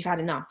purely because you've had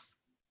enough.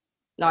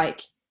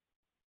 Like,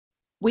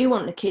 we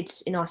want the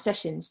kids in our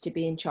sessions to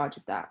be in charge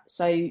of that.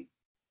 So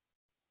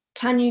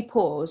can you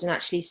pause and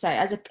actually say,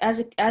 as a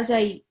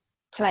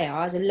player,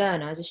 as a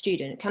learner, as a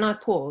student, can I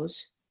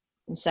pause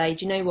and say,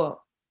 do you know what?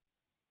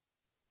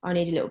 I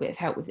need a little bit of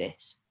help with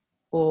this.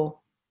 Or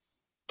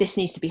this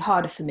needs to be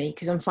harder for me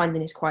because I'm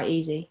finding this quite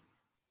easy,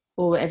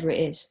 or whatever it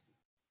is.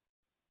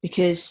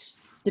 Because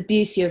the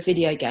beauty of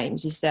video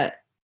games is that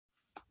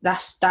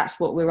that's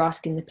what we're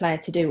asking the player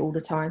to do all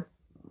the time.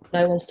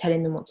 No one's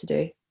telling them what to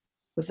do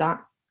with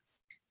that.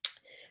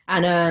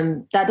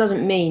 And that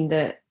doesn't mean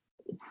that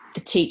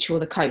the teacher or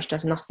the coach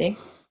does nothing.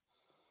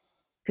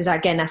 Because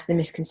again, that's the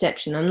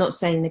misconception. I'm not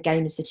saying the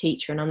game is the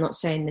teacher, and I'm not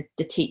saying that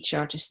the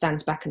teacher just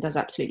stands back and does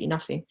absolutely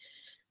nothing.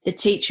 The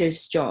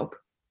teacher's job,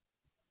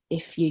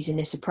 if using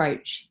this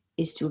approach,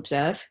 is to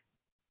observe,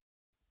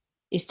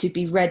 is to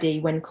be ready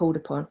when called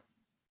upon.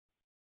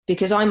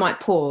 Because I might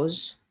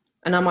pause,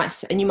 and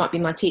you might be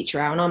my teacher,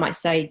 Al, and I might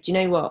say, do you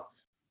know what,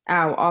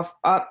 Al,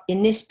 I've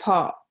in this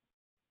part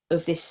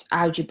of this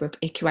algebra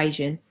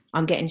equation,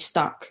 I'm getting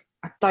stuck.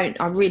 I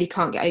really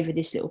can't get over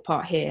this little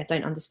part here. I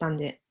don't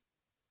understand it.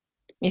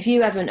 If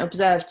you haven't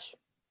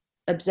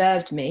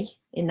observed me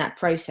in that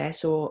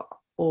process, or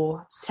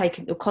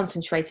taken or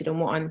concentrated on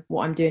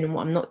what I'm doing and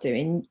what I'm not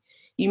doing,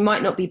 you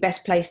might not be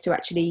best placed to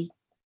actually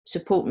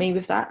support me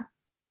with that.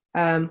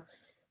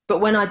 But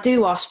when I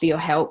do ask for your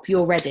help,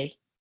 you're ready.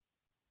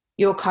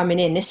 You're coming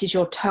in. This is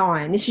your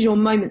time. This is your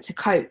moment to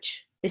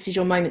coach. This is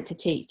your moment to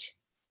teach.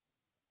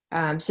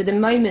 So the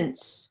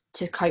moments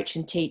to coach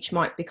and teach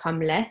might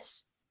become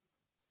less,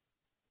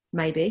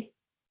 maybe,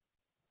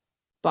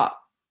 but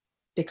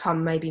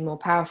become maybe more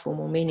powerful,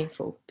 more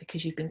meaningful,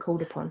 because you've been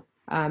called upon.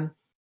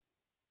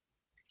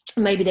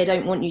 Maybe they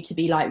don't want you to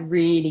be like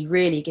really,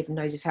 really giving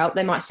loads of help.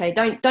 They might say,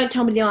 don't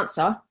tell me the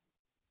answer.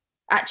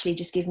 Actually,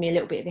 just give me a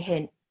little bit of a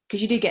hint.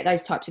 Because you do get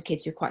those types of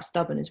kids who are quite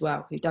stubborn as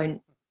well, who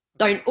don't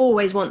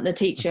always want the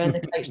teacher and the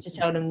coach to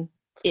tell them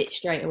it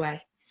straight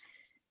away.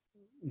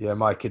 Yeah,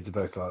 my kids are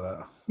both like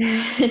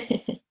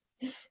that.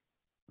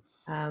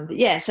 But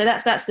yeah, so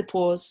that's the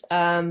pause.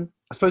 I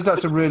suppose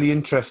that's a really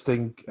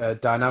interesting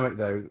dynamic,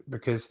 though,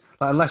 because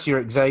unless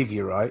you're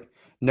Xavier, right,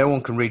 no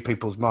one can read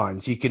people's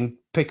minds. You can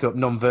pick up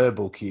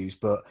non-verbal cues,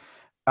 but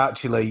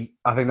actually,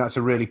 I think that's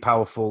a really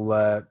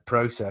powerful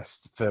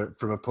process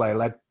from a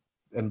player-led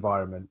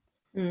environment.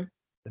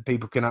 That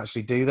people can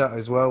actually do that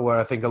as well, where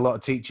I think a lot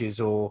of teachers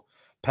or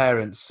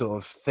parents sort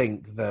of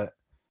think that,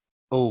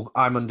 oh,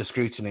 I'm under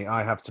scrutiny,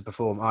 I have to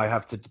perform, I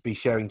have to be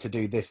showing to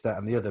do this, that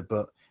and the other,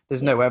 but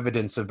there's no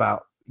evidence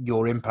about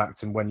your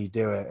impact and when you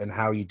do it and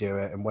how you do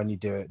it and when you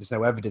do it. There's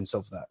no evidence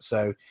of that.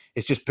 So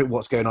it's just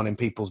what's going on in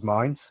people's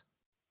minds.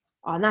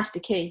 Oh, and that's the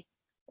key.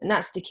 And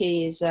that's the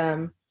key is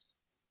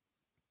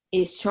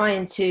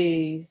trying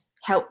to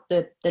help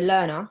the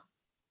learner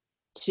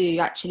to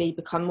actually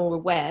become more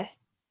aware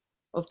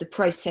of the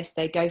process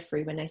they go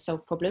through when they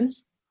solve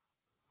problems.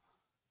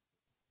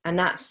 And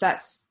that's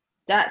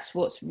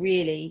what's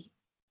really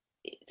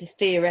the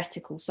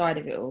theoretical side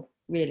of it all,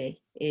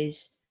 really,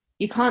 is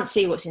you can't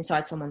see what's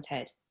inside someone's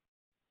head.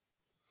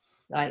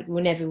 Like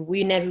we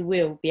never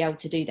will be able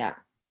to do that.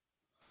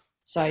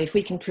 So if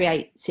we can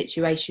create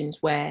situations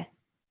where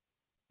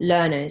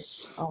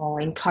learners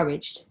are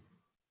encouraged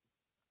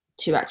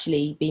to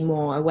actually be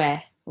more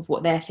aware of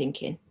what they're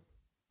thinking,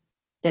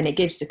 then it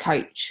gives the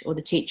coach or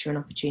the teacher an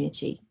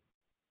opportunity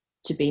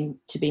to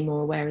be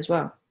more aware as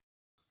well.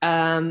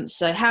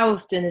 So how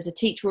often as a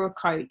teacher or a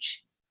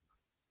coach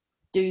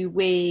do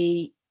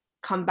we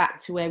come back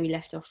to where we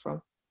left off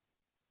from?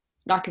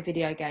 Like a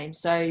video game.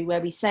 So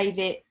where we save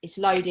it, it's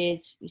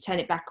loaded, we turn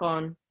it back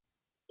on.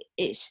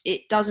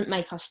 It doesn't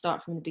make us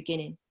start from the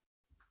beginning,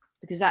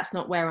 because that's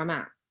not where I'm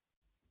at.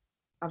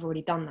 I've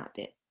already done that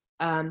bit.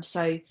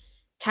 So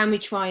can we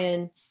try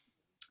and,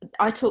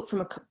 I talk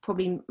from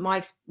probably my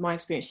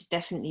experience is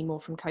definitely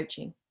more from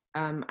coaching,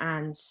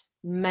 and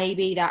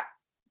maybe that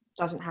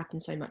doesn't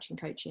happen so much in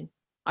coaching.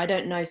 I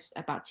don't know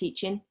about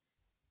teaching.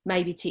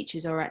 Maybe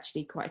teachers are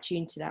actually quite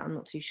attuned to that. I'm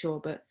not too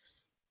sure, but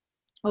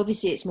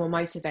obviously it's more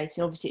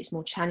motivating. Obviously it's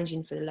more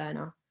challenging for the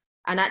learner,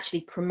 and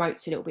actually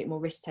promotes a little bit more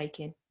risk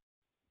taking.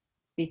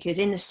 Because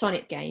in the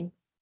Sonic game,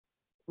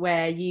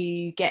 where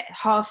you get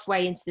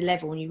halfway into the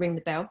level and you ring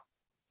the bell,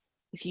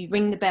 if you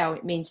ring the bell,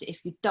 it means that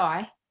if you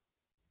die,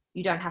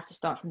 you don't have to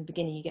start from the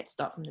beginning, you get to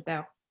start from the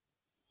bell.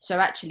 So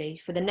actually,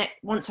 for the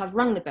once I've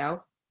rung the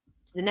bell,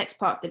 the next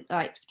part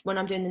of when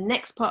I'm doing the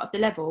next part of the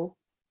level,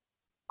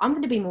 I'm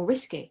going to be more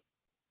risky.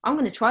 I'm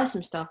going to try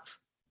some stuff,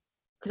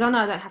 because I know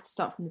I don't have to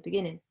start from the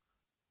beginning.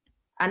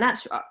 And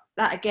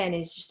that again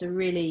is just a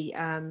really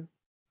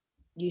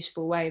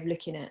useful way of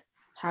looking at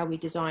how we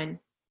design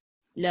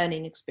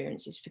learning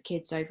experiences for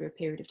kids over a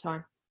period of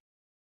time.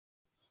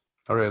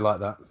 I really like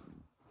that.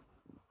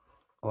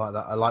 I like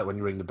that. I like when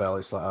you ring the bell.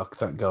 It's like, oh,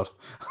 thank God.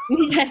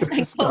 Yes,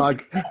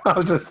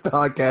 I'll just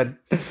start again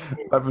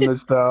right from the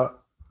start.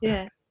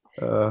 Yeah.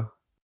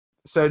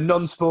 So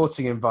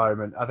non-sporting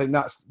environment, I think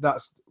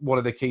that's one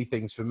of the key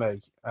things for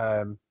me.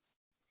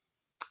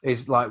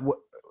 Is like,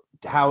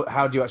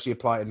 how do you actually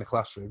apply it in the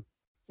classroom?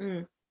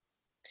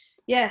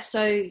 Yeah,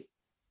 so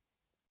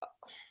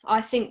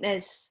I think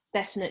there's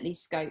definitely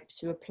scope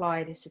to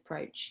apply this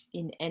approach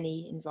in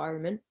any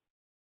environment.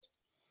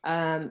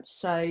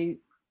 So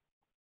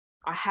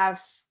I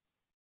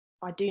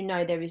do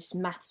know there is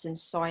maths and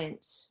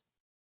science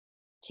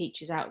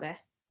teachers out there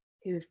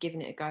who have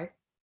given it a go.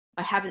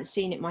 I haven't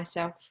seen it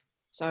myself,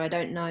 so I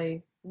don't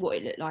know what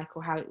it looked like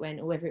or how it went,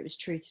 or whether it was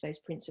true to those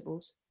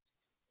principles.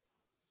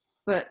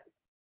 But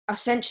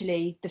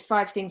essentially, the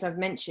 5 things I've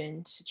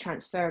mentioned are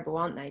transferable,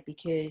 aren't they?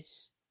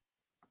 Because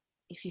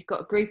if you've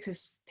got a group of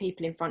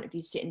people in front of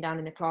you sitting down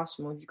in a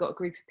classroom, or if you've got a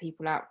group of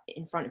people out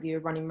in front of you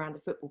running around a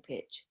football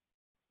pitch,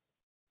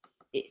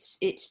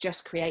 it's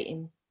just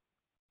creating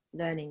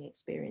learning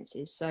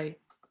experiences. So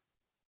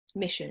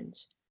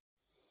missions.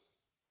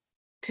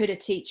 Could a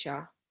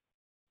teacher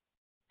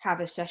have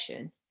a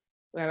session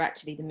where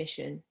actually the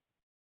mission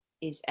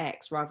is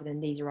X rather than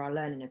these are our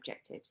learning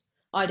objectives?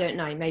 I don't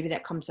know. Maybe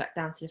that comes back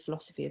down to the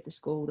philosophy of the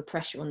school, the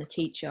pressure on the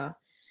teacher,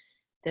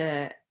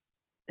 the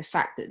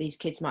fact that these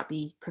kids might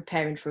be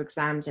preparing for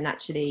exams, and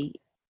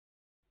actually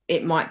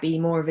it might be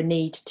more of a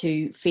need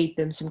to feed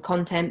them some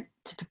content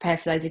to prepare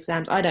for those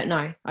exams. I don't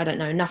know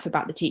enough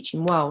about the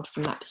teaching world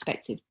from that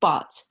perspective.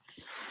 But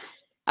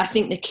I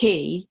think the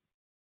key,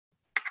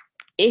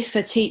 if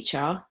a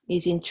teacher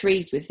is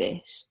intrigued with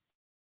this,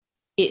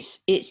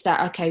 it's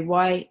that, okay,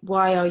 why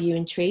are you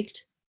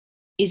intrigued?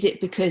 Is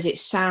it because it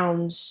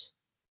sounds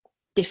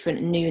different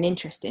and new and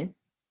interesting,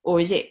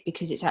 or is it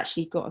because it's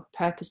actually got a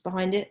purpose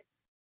behind it?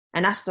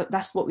 And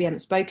that's what we haven't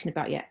spoken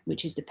about yet,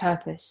 which is the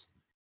purpose.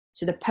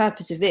 So the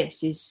purpose of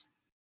this is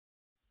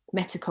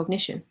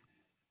metacognition.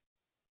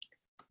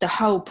 The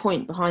whole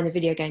point behind the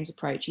video games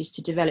approach is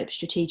to develop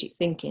strategic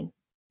thinking.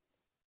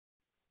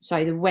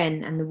 So the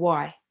when and the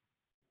why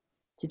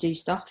to do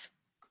stuff,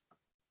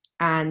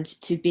 and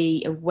to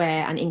be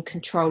aware and in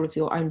control of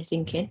your own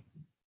thinking,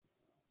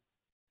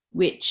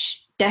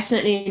 which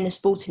definitely in the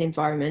sporting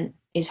environment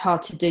is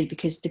hard to do,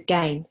 because the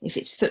game, if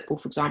it's football,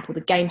 for example, the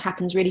game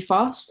happens really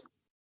fast.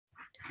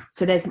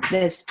 So there's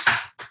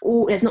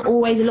not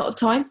always a lot of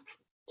time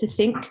to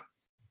think.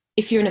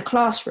 If you're in a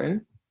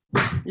classroom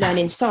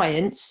learning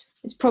science,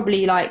 it's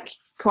probably like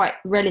quite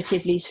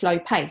relatively slow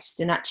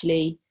paced, and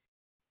actually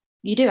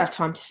you do have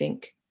time to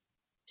think.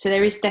 So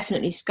there is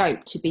definitely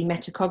scope to be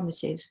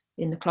metacognitive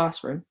in the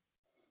classroom.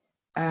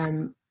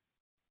 And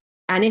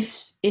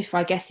if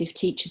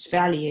teachers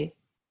value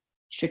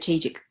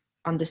strategic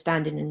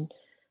understanding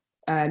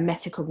and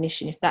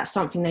metacognition, if that's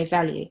something they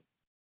value,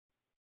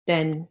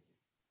 then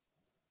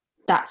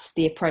that's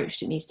the approach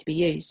that needs to be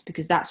used,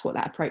 because that's what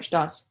that approach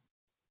does.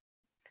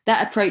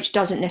 That approach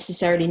doesn't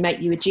necessarily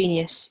make you a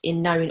genius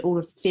in knowing all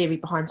of the theory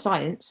behind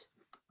science,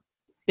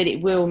 but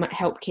it will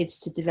help kids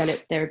to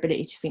develop their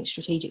ability to think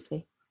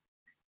strategically.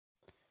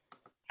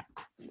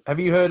 Have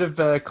you heard of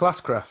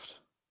Classcraft?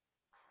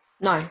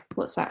 No,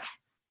 what's that?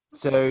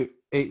 So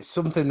it's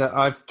something that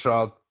I've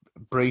tried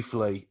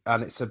briefly,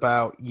 and it's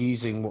about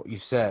using what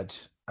you've said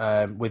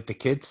with the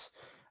kids,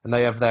 and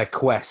they have their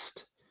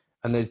quest,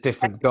 and there's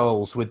different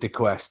goals with the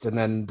quest, and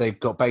then they've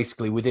got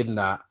basically within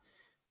that,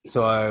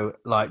 so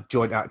like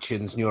joint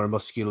actions,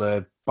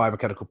 neuromuscular,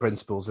 biomechanical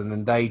principles, and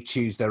then they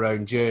choose their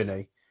own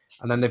journey,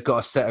 and then they've got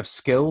a set of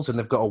skills, and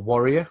they've got a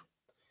warrior,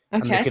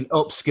 and they can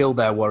upskill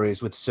their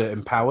warriors with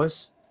certain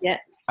powers. Yeah.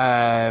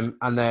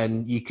 And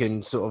then you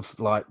can sort of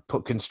like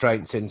put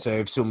constraints in. So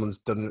if someone's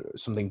done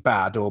something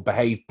bad or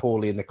behaved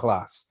poorly in the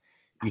class,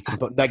 you can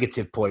put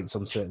negative points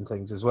on certain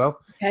things as well.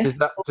 Okay.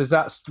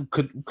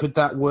 Could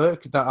that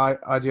work? That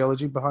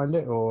ideology behind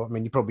it, or I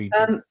mean, you probably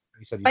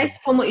based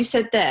upon what you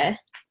said there,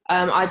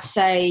 I'd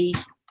say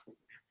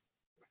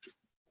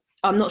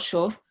I'm not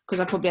sure, because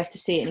I probably have to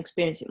see it and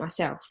experience it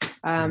myself.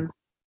 I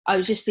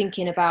was just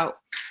thinking about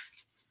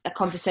a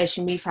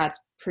conversation we've had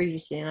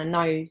previously, and I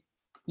know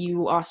you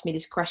will ask me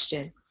this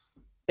question,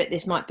 but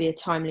this might be a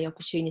timely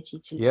opportunity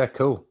to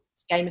cool.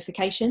 It's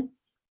gamification.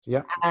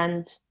 Yeah.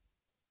 And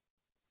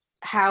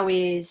how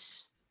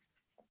is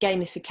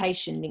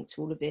gamification linked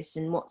to all of this,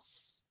 and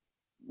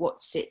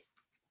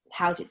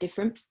how's it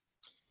different?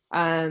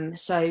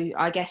 So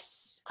I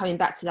guess coming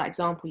back to that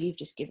example you've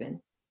just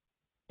given,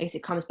 I guess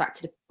it comes back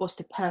to what's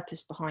the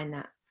purpose behind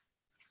that?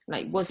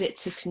 Like, was it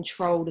to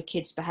control the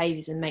kids'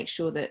 behaviours and make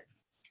sure that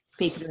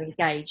people are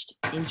engaged,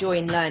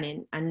 enjoying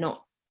learning and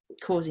not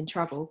causing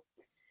trouble?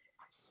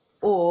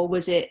 Or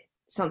was it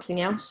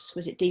something else?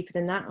 Was it deeper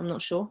than that? I'm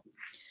not sure.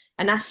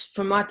 And that's,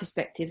 from my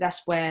perspective,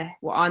 that's where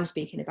what I'm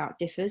speaking about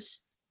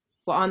differs.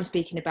 What I'm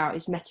speaking about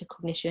is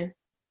metacognition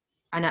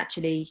and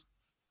actually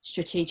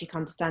strategic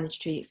understanding,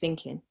 strategic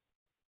thinking,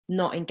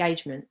 not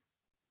engagement.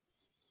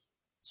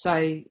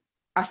 So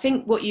I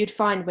think what you'd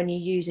find when you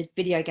use a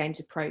video games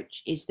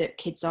approach is that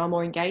kids are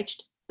more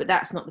engaged, but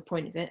that's not the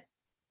point of it.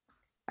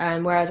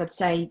 Whereas I'd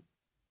say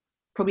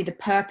probably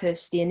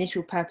the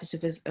initial purpose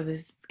of a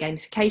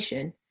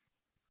gamification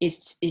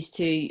is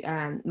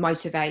to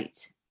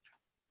motivate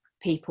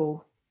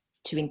people,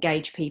 to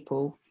engage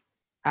people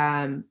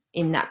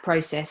in that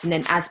process. And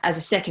then as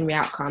a secondary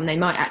outcome, they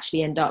might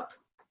actually end up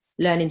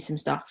learning some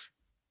stuff.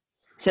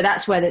 So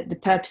that's where the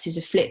purposes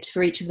are flipped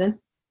for each of them,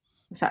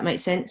 if that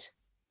makes sense.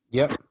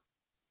 Yep.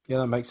 Yeah,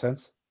 that makes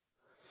sense.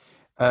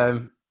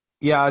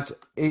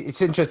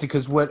 It's interesting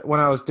because when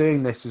I was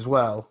doing this as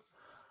well,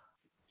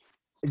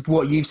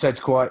 what you've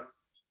said's I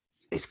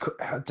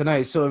don't know,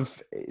 it sort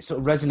of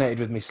resonated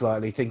with me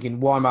slightly, thinking,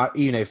 why am I,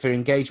 for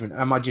engagement,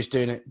 am I just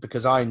doing it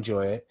because I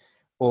enjoy it?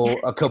 or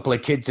a couple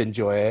of kids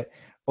enjoy it,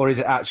 or is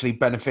it actually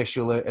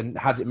beneficial and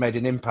has it made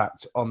an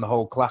impact on the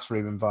whole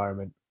classroom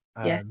environment?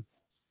 Yeah.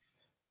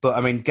 But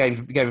I mean,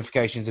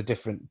 gamification is a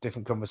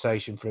different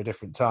conversation for a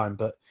different time.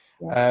 But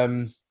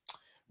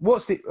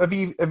have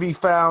you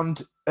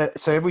found?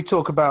 So if we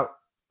talk about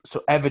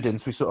sort of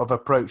evidence, we sort of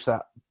approach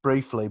that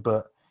briefly.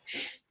 But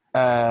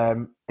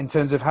in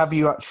terms of, have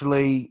you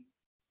actually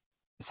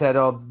said,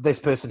 "Oh, this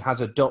person has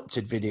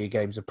adopted video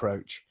games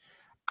approach,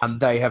 and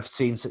they have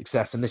seen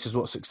success, and this is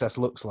what success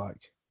looks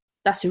like"?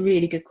 That's a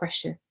really good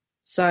question.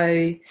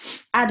 So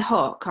ad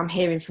hoc, I'm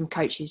hearing from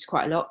coaches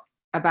quite a lot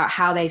about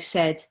how they've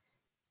said,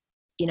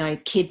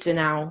 kids are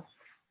now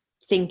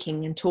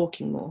thinking and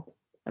talking more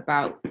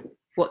about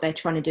what they're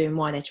trying to do and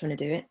why they're trying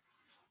to do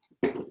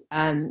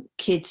it.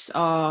 Kids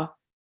are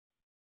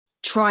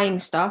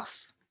trying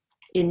stuff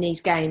in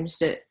these games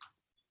that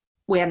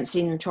we haven't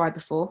seen them try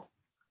before.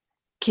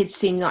 Kids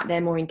seem like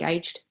they're more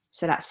engaged,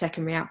 so that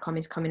secondary outcome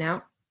is coming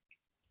out.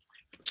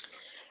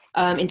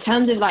 In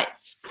terms of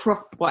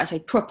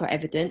proper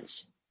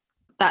evidence,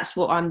 that's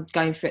what I'm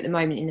going through at the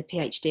moment in the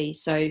PhD.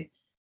 So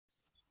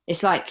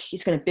it's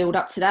going to build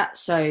up to that.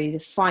 So the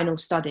final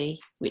study,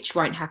 which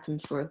won't happen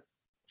for a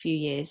few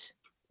years,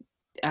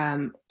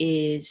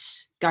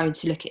 is going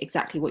to look at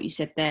exactly what you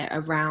said there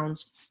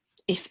around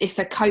if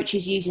a coach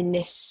is using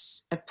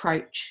this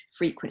approach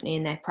frequently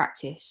in their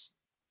practice,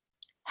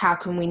 how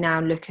can we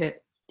now look at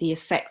the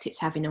effect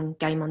it's having on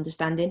game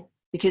understanding?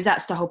 Because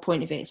that's the whole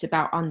point of it. It's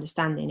about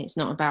understanding. It's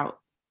not about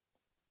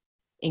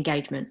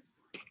engagement.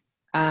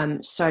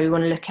 So we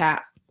want to look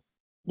at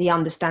the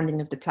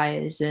understanding of the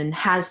players, and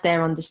has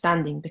their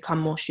understanding become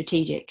more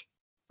strategic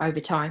over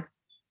time?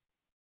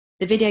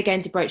 The video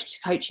games approach to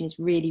coaching is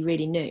really,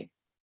 really new.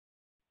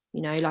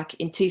 Like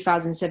in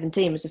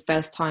 2017 was the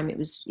first time it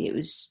was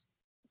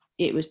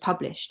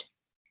published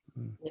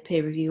in a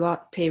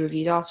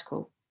peer-reviewed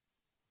article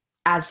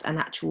as an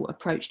actual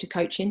approach to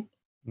coaching.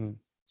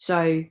 So,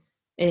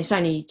 and it's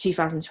only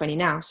 2020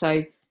 now.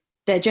 So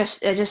there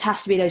just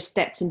has to be those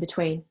steps in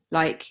between.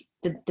 Like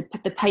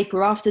the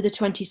paper after the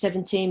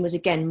 2017 was,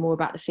 again, more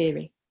about the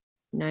theory.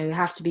 You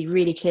have to be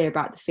really clear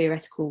about the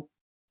theoretical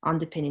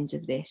underpinnings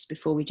of this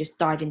before we just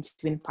dive into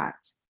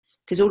impact.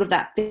 Because all of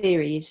that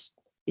theory is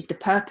the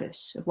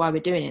purpose of why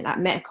we're doing it, that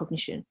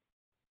metacognition.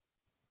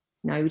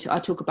 I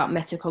talk about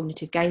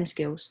metacognitive game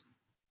skills,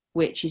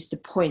 which is the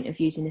point of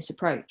using this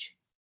approach.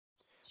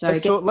 So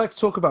let's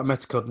talk about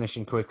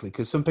metacognition quickly,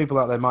 because some people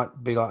out there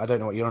might be like, I don't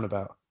know what you're on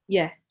about.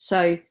 Yeah.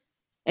 So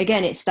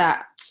again, it's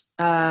that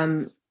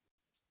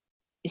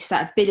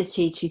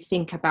ability to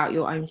think about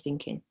your own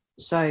thinking.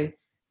 So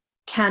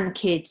can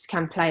kids,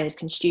 can players,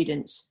 can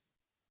students,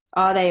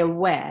 are they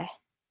aware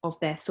of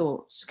their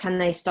thoughts? Can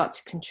they start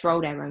to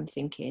control their own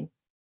thinking?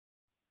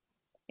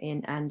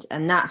 And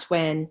that's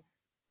when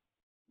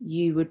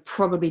you would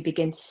probably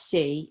begin to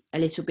see a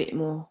little bit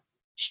more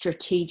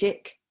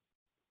strategic,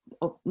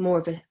 or more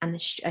of a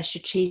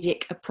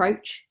strategic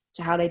approach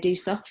to how they do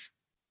stuff.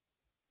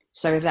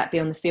 So if that be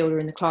on the field or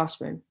in the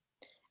classroom.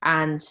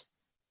 And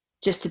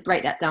just to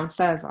break that down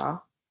further,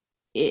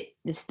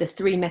 the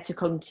three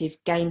metacognitive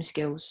game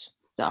skills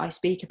that I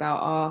speak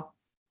about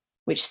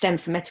which stem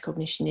from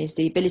metacognition, is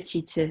the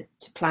ability to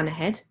plan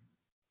ahead.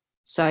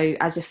 So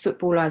as a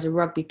footballer, as a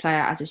rugby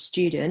player, as a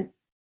student,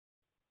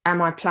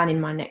 am I planning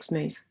my next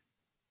move?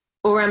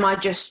 Or am I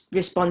just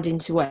responding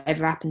to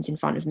whatever happens in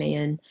front of me?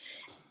 And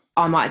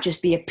I might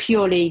just be a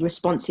purely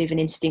responsive and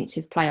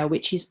instinctive player,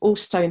 which is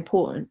also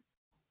important,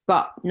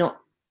 but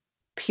not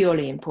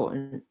purely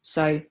important.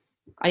 So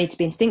I need to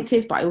be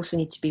instinctive, but I also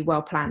need to be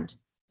well planned.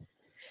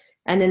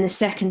 And then the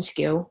second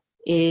skill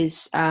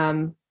is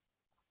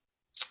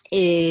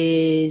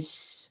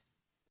it's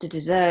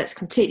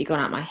completely gone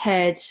out of my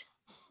head.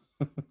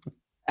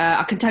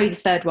 I can tell you the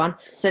third one.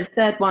 So the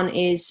third one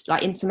is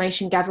like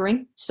information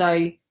gathering.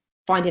 So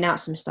finding out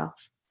some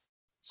stuff.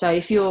 So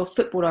if you're a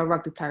footballer, or a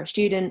rugby player, a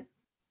student,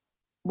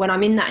 when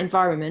I'm in that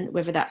environment,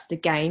 whether that's the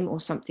game or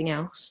something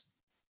else,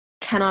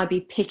 can I be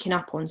picking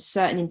up on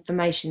certain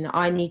information that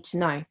I need to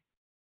know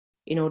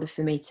in order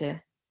for me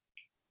to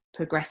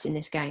progress in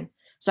this game?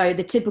 So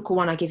the typical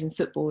one I give in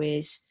football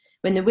is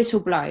when the whistle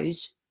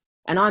blows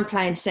and I'm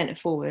playing centre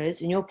forward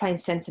and you're playing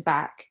centre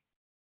back,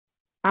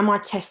 am I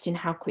testing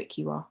how quick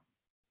you are?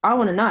 I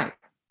want to know.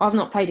 I've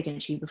not played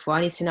against you before.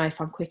 I need to know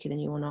if I'm quicker than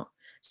you or not.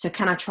 So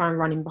can I try and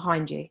run in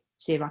behind you,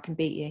 see if I can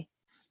beat you?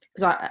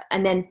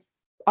 And then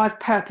I've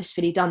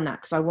purposefully done that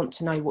because I want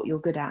to know what you're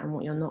good at and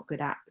what you're not good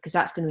at, because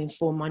that's going to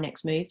inform my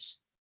next moves.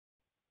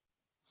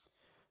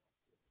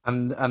 So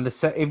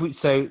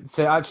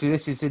actually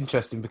this is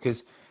interesting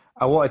because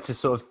I wanted to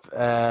sort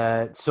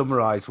of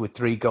summarize with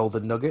 3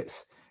 golden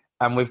nuggets,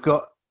 and we've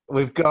got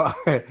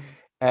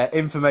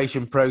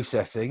information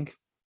processing,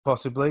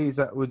 possibly. Is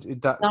that No,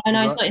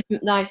 right? It's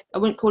not. No, I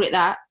wouldn't call it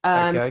that.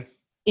 Okay.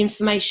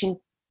 Information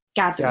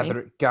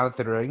gathering.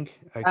 Gathering.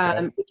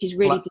 Okay. Which is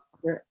really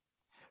different.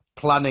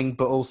 Planning,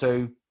 but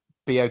also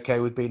be okay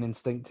with being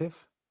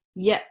instinctive.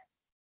 Yep.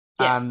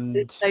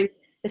 And so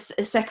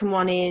the second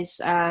one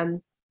is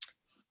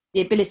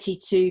the ability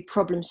to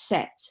problem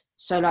set.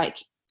 So like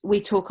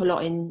we talk a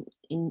lot in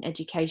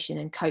education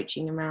and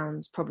coaching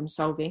around problem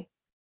solving,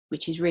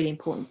 which is really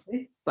important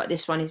too. But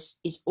this one is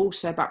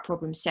also about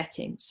problem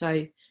setting.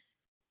 So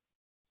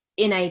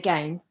in a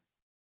game,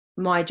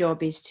 my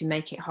job is to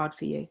make it hard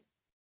for you.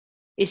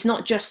 It's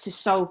not just to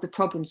solve the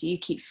problems that you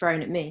keep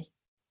throwing at me,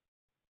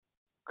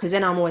 because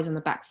then I'm always on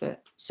the back foot.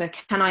 So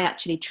can I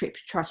actually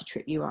try to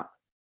trip you up?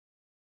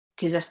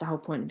 Because that's the whole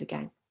point of the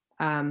game.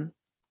 And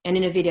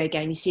in a video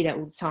game, you see that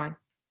all the time.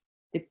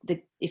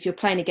 If you're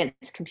playing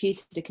against a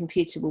computer, the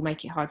computer will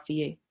make it hard for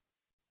you.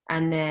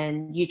 And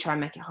then you try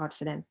and make it hard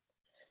for them.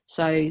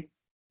 So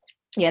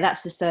yeah,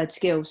 that's the third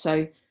skill.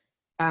 So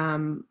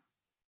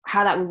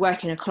how that would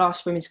work in a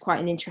classroom is quite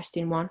an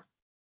interesting one,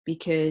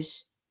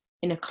 because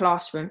in a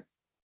classroom,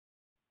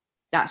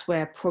 that's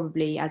where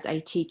probably as a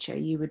teacher,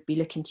 you would be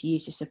looking to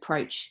use this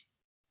approach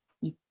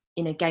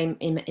in a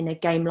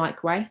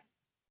game-like way.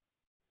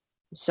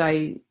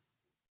 So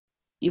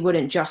you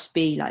wouldn't just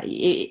be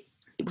like,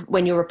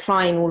 when you're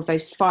applying all of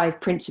those 5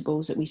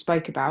 principles that we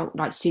spoke about,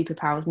 like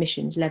superpowers,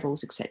 missions,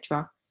 levels,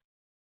 etc.,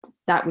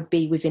 that would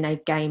be within a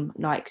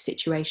game-like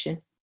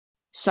situation,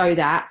 so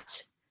that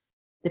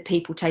the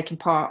people taking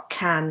part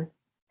can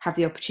have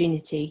the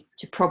opportunity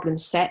to problem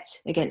set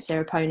against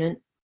their opponent,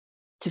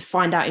 to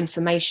find out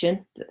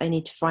information that they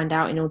need to find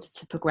out in order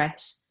to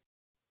progress.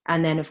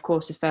 And then, of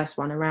course, the first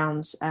one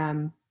around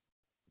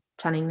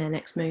planning their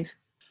next move.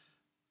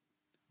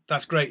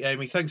 That's great,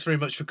 Amy. Thanks very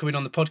much for coming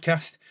on the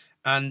podcast.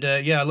 And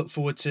I look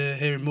forward to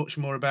hearing much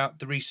more about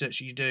the research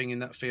you're doing in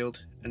that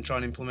field and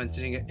trying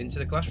implementing it into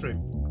the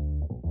classroom.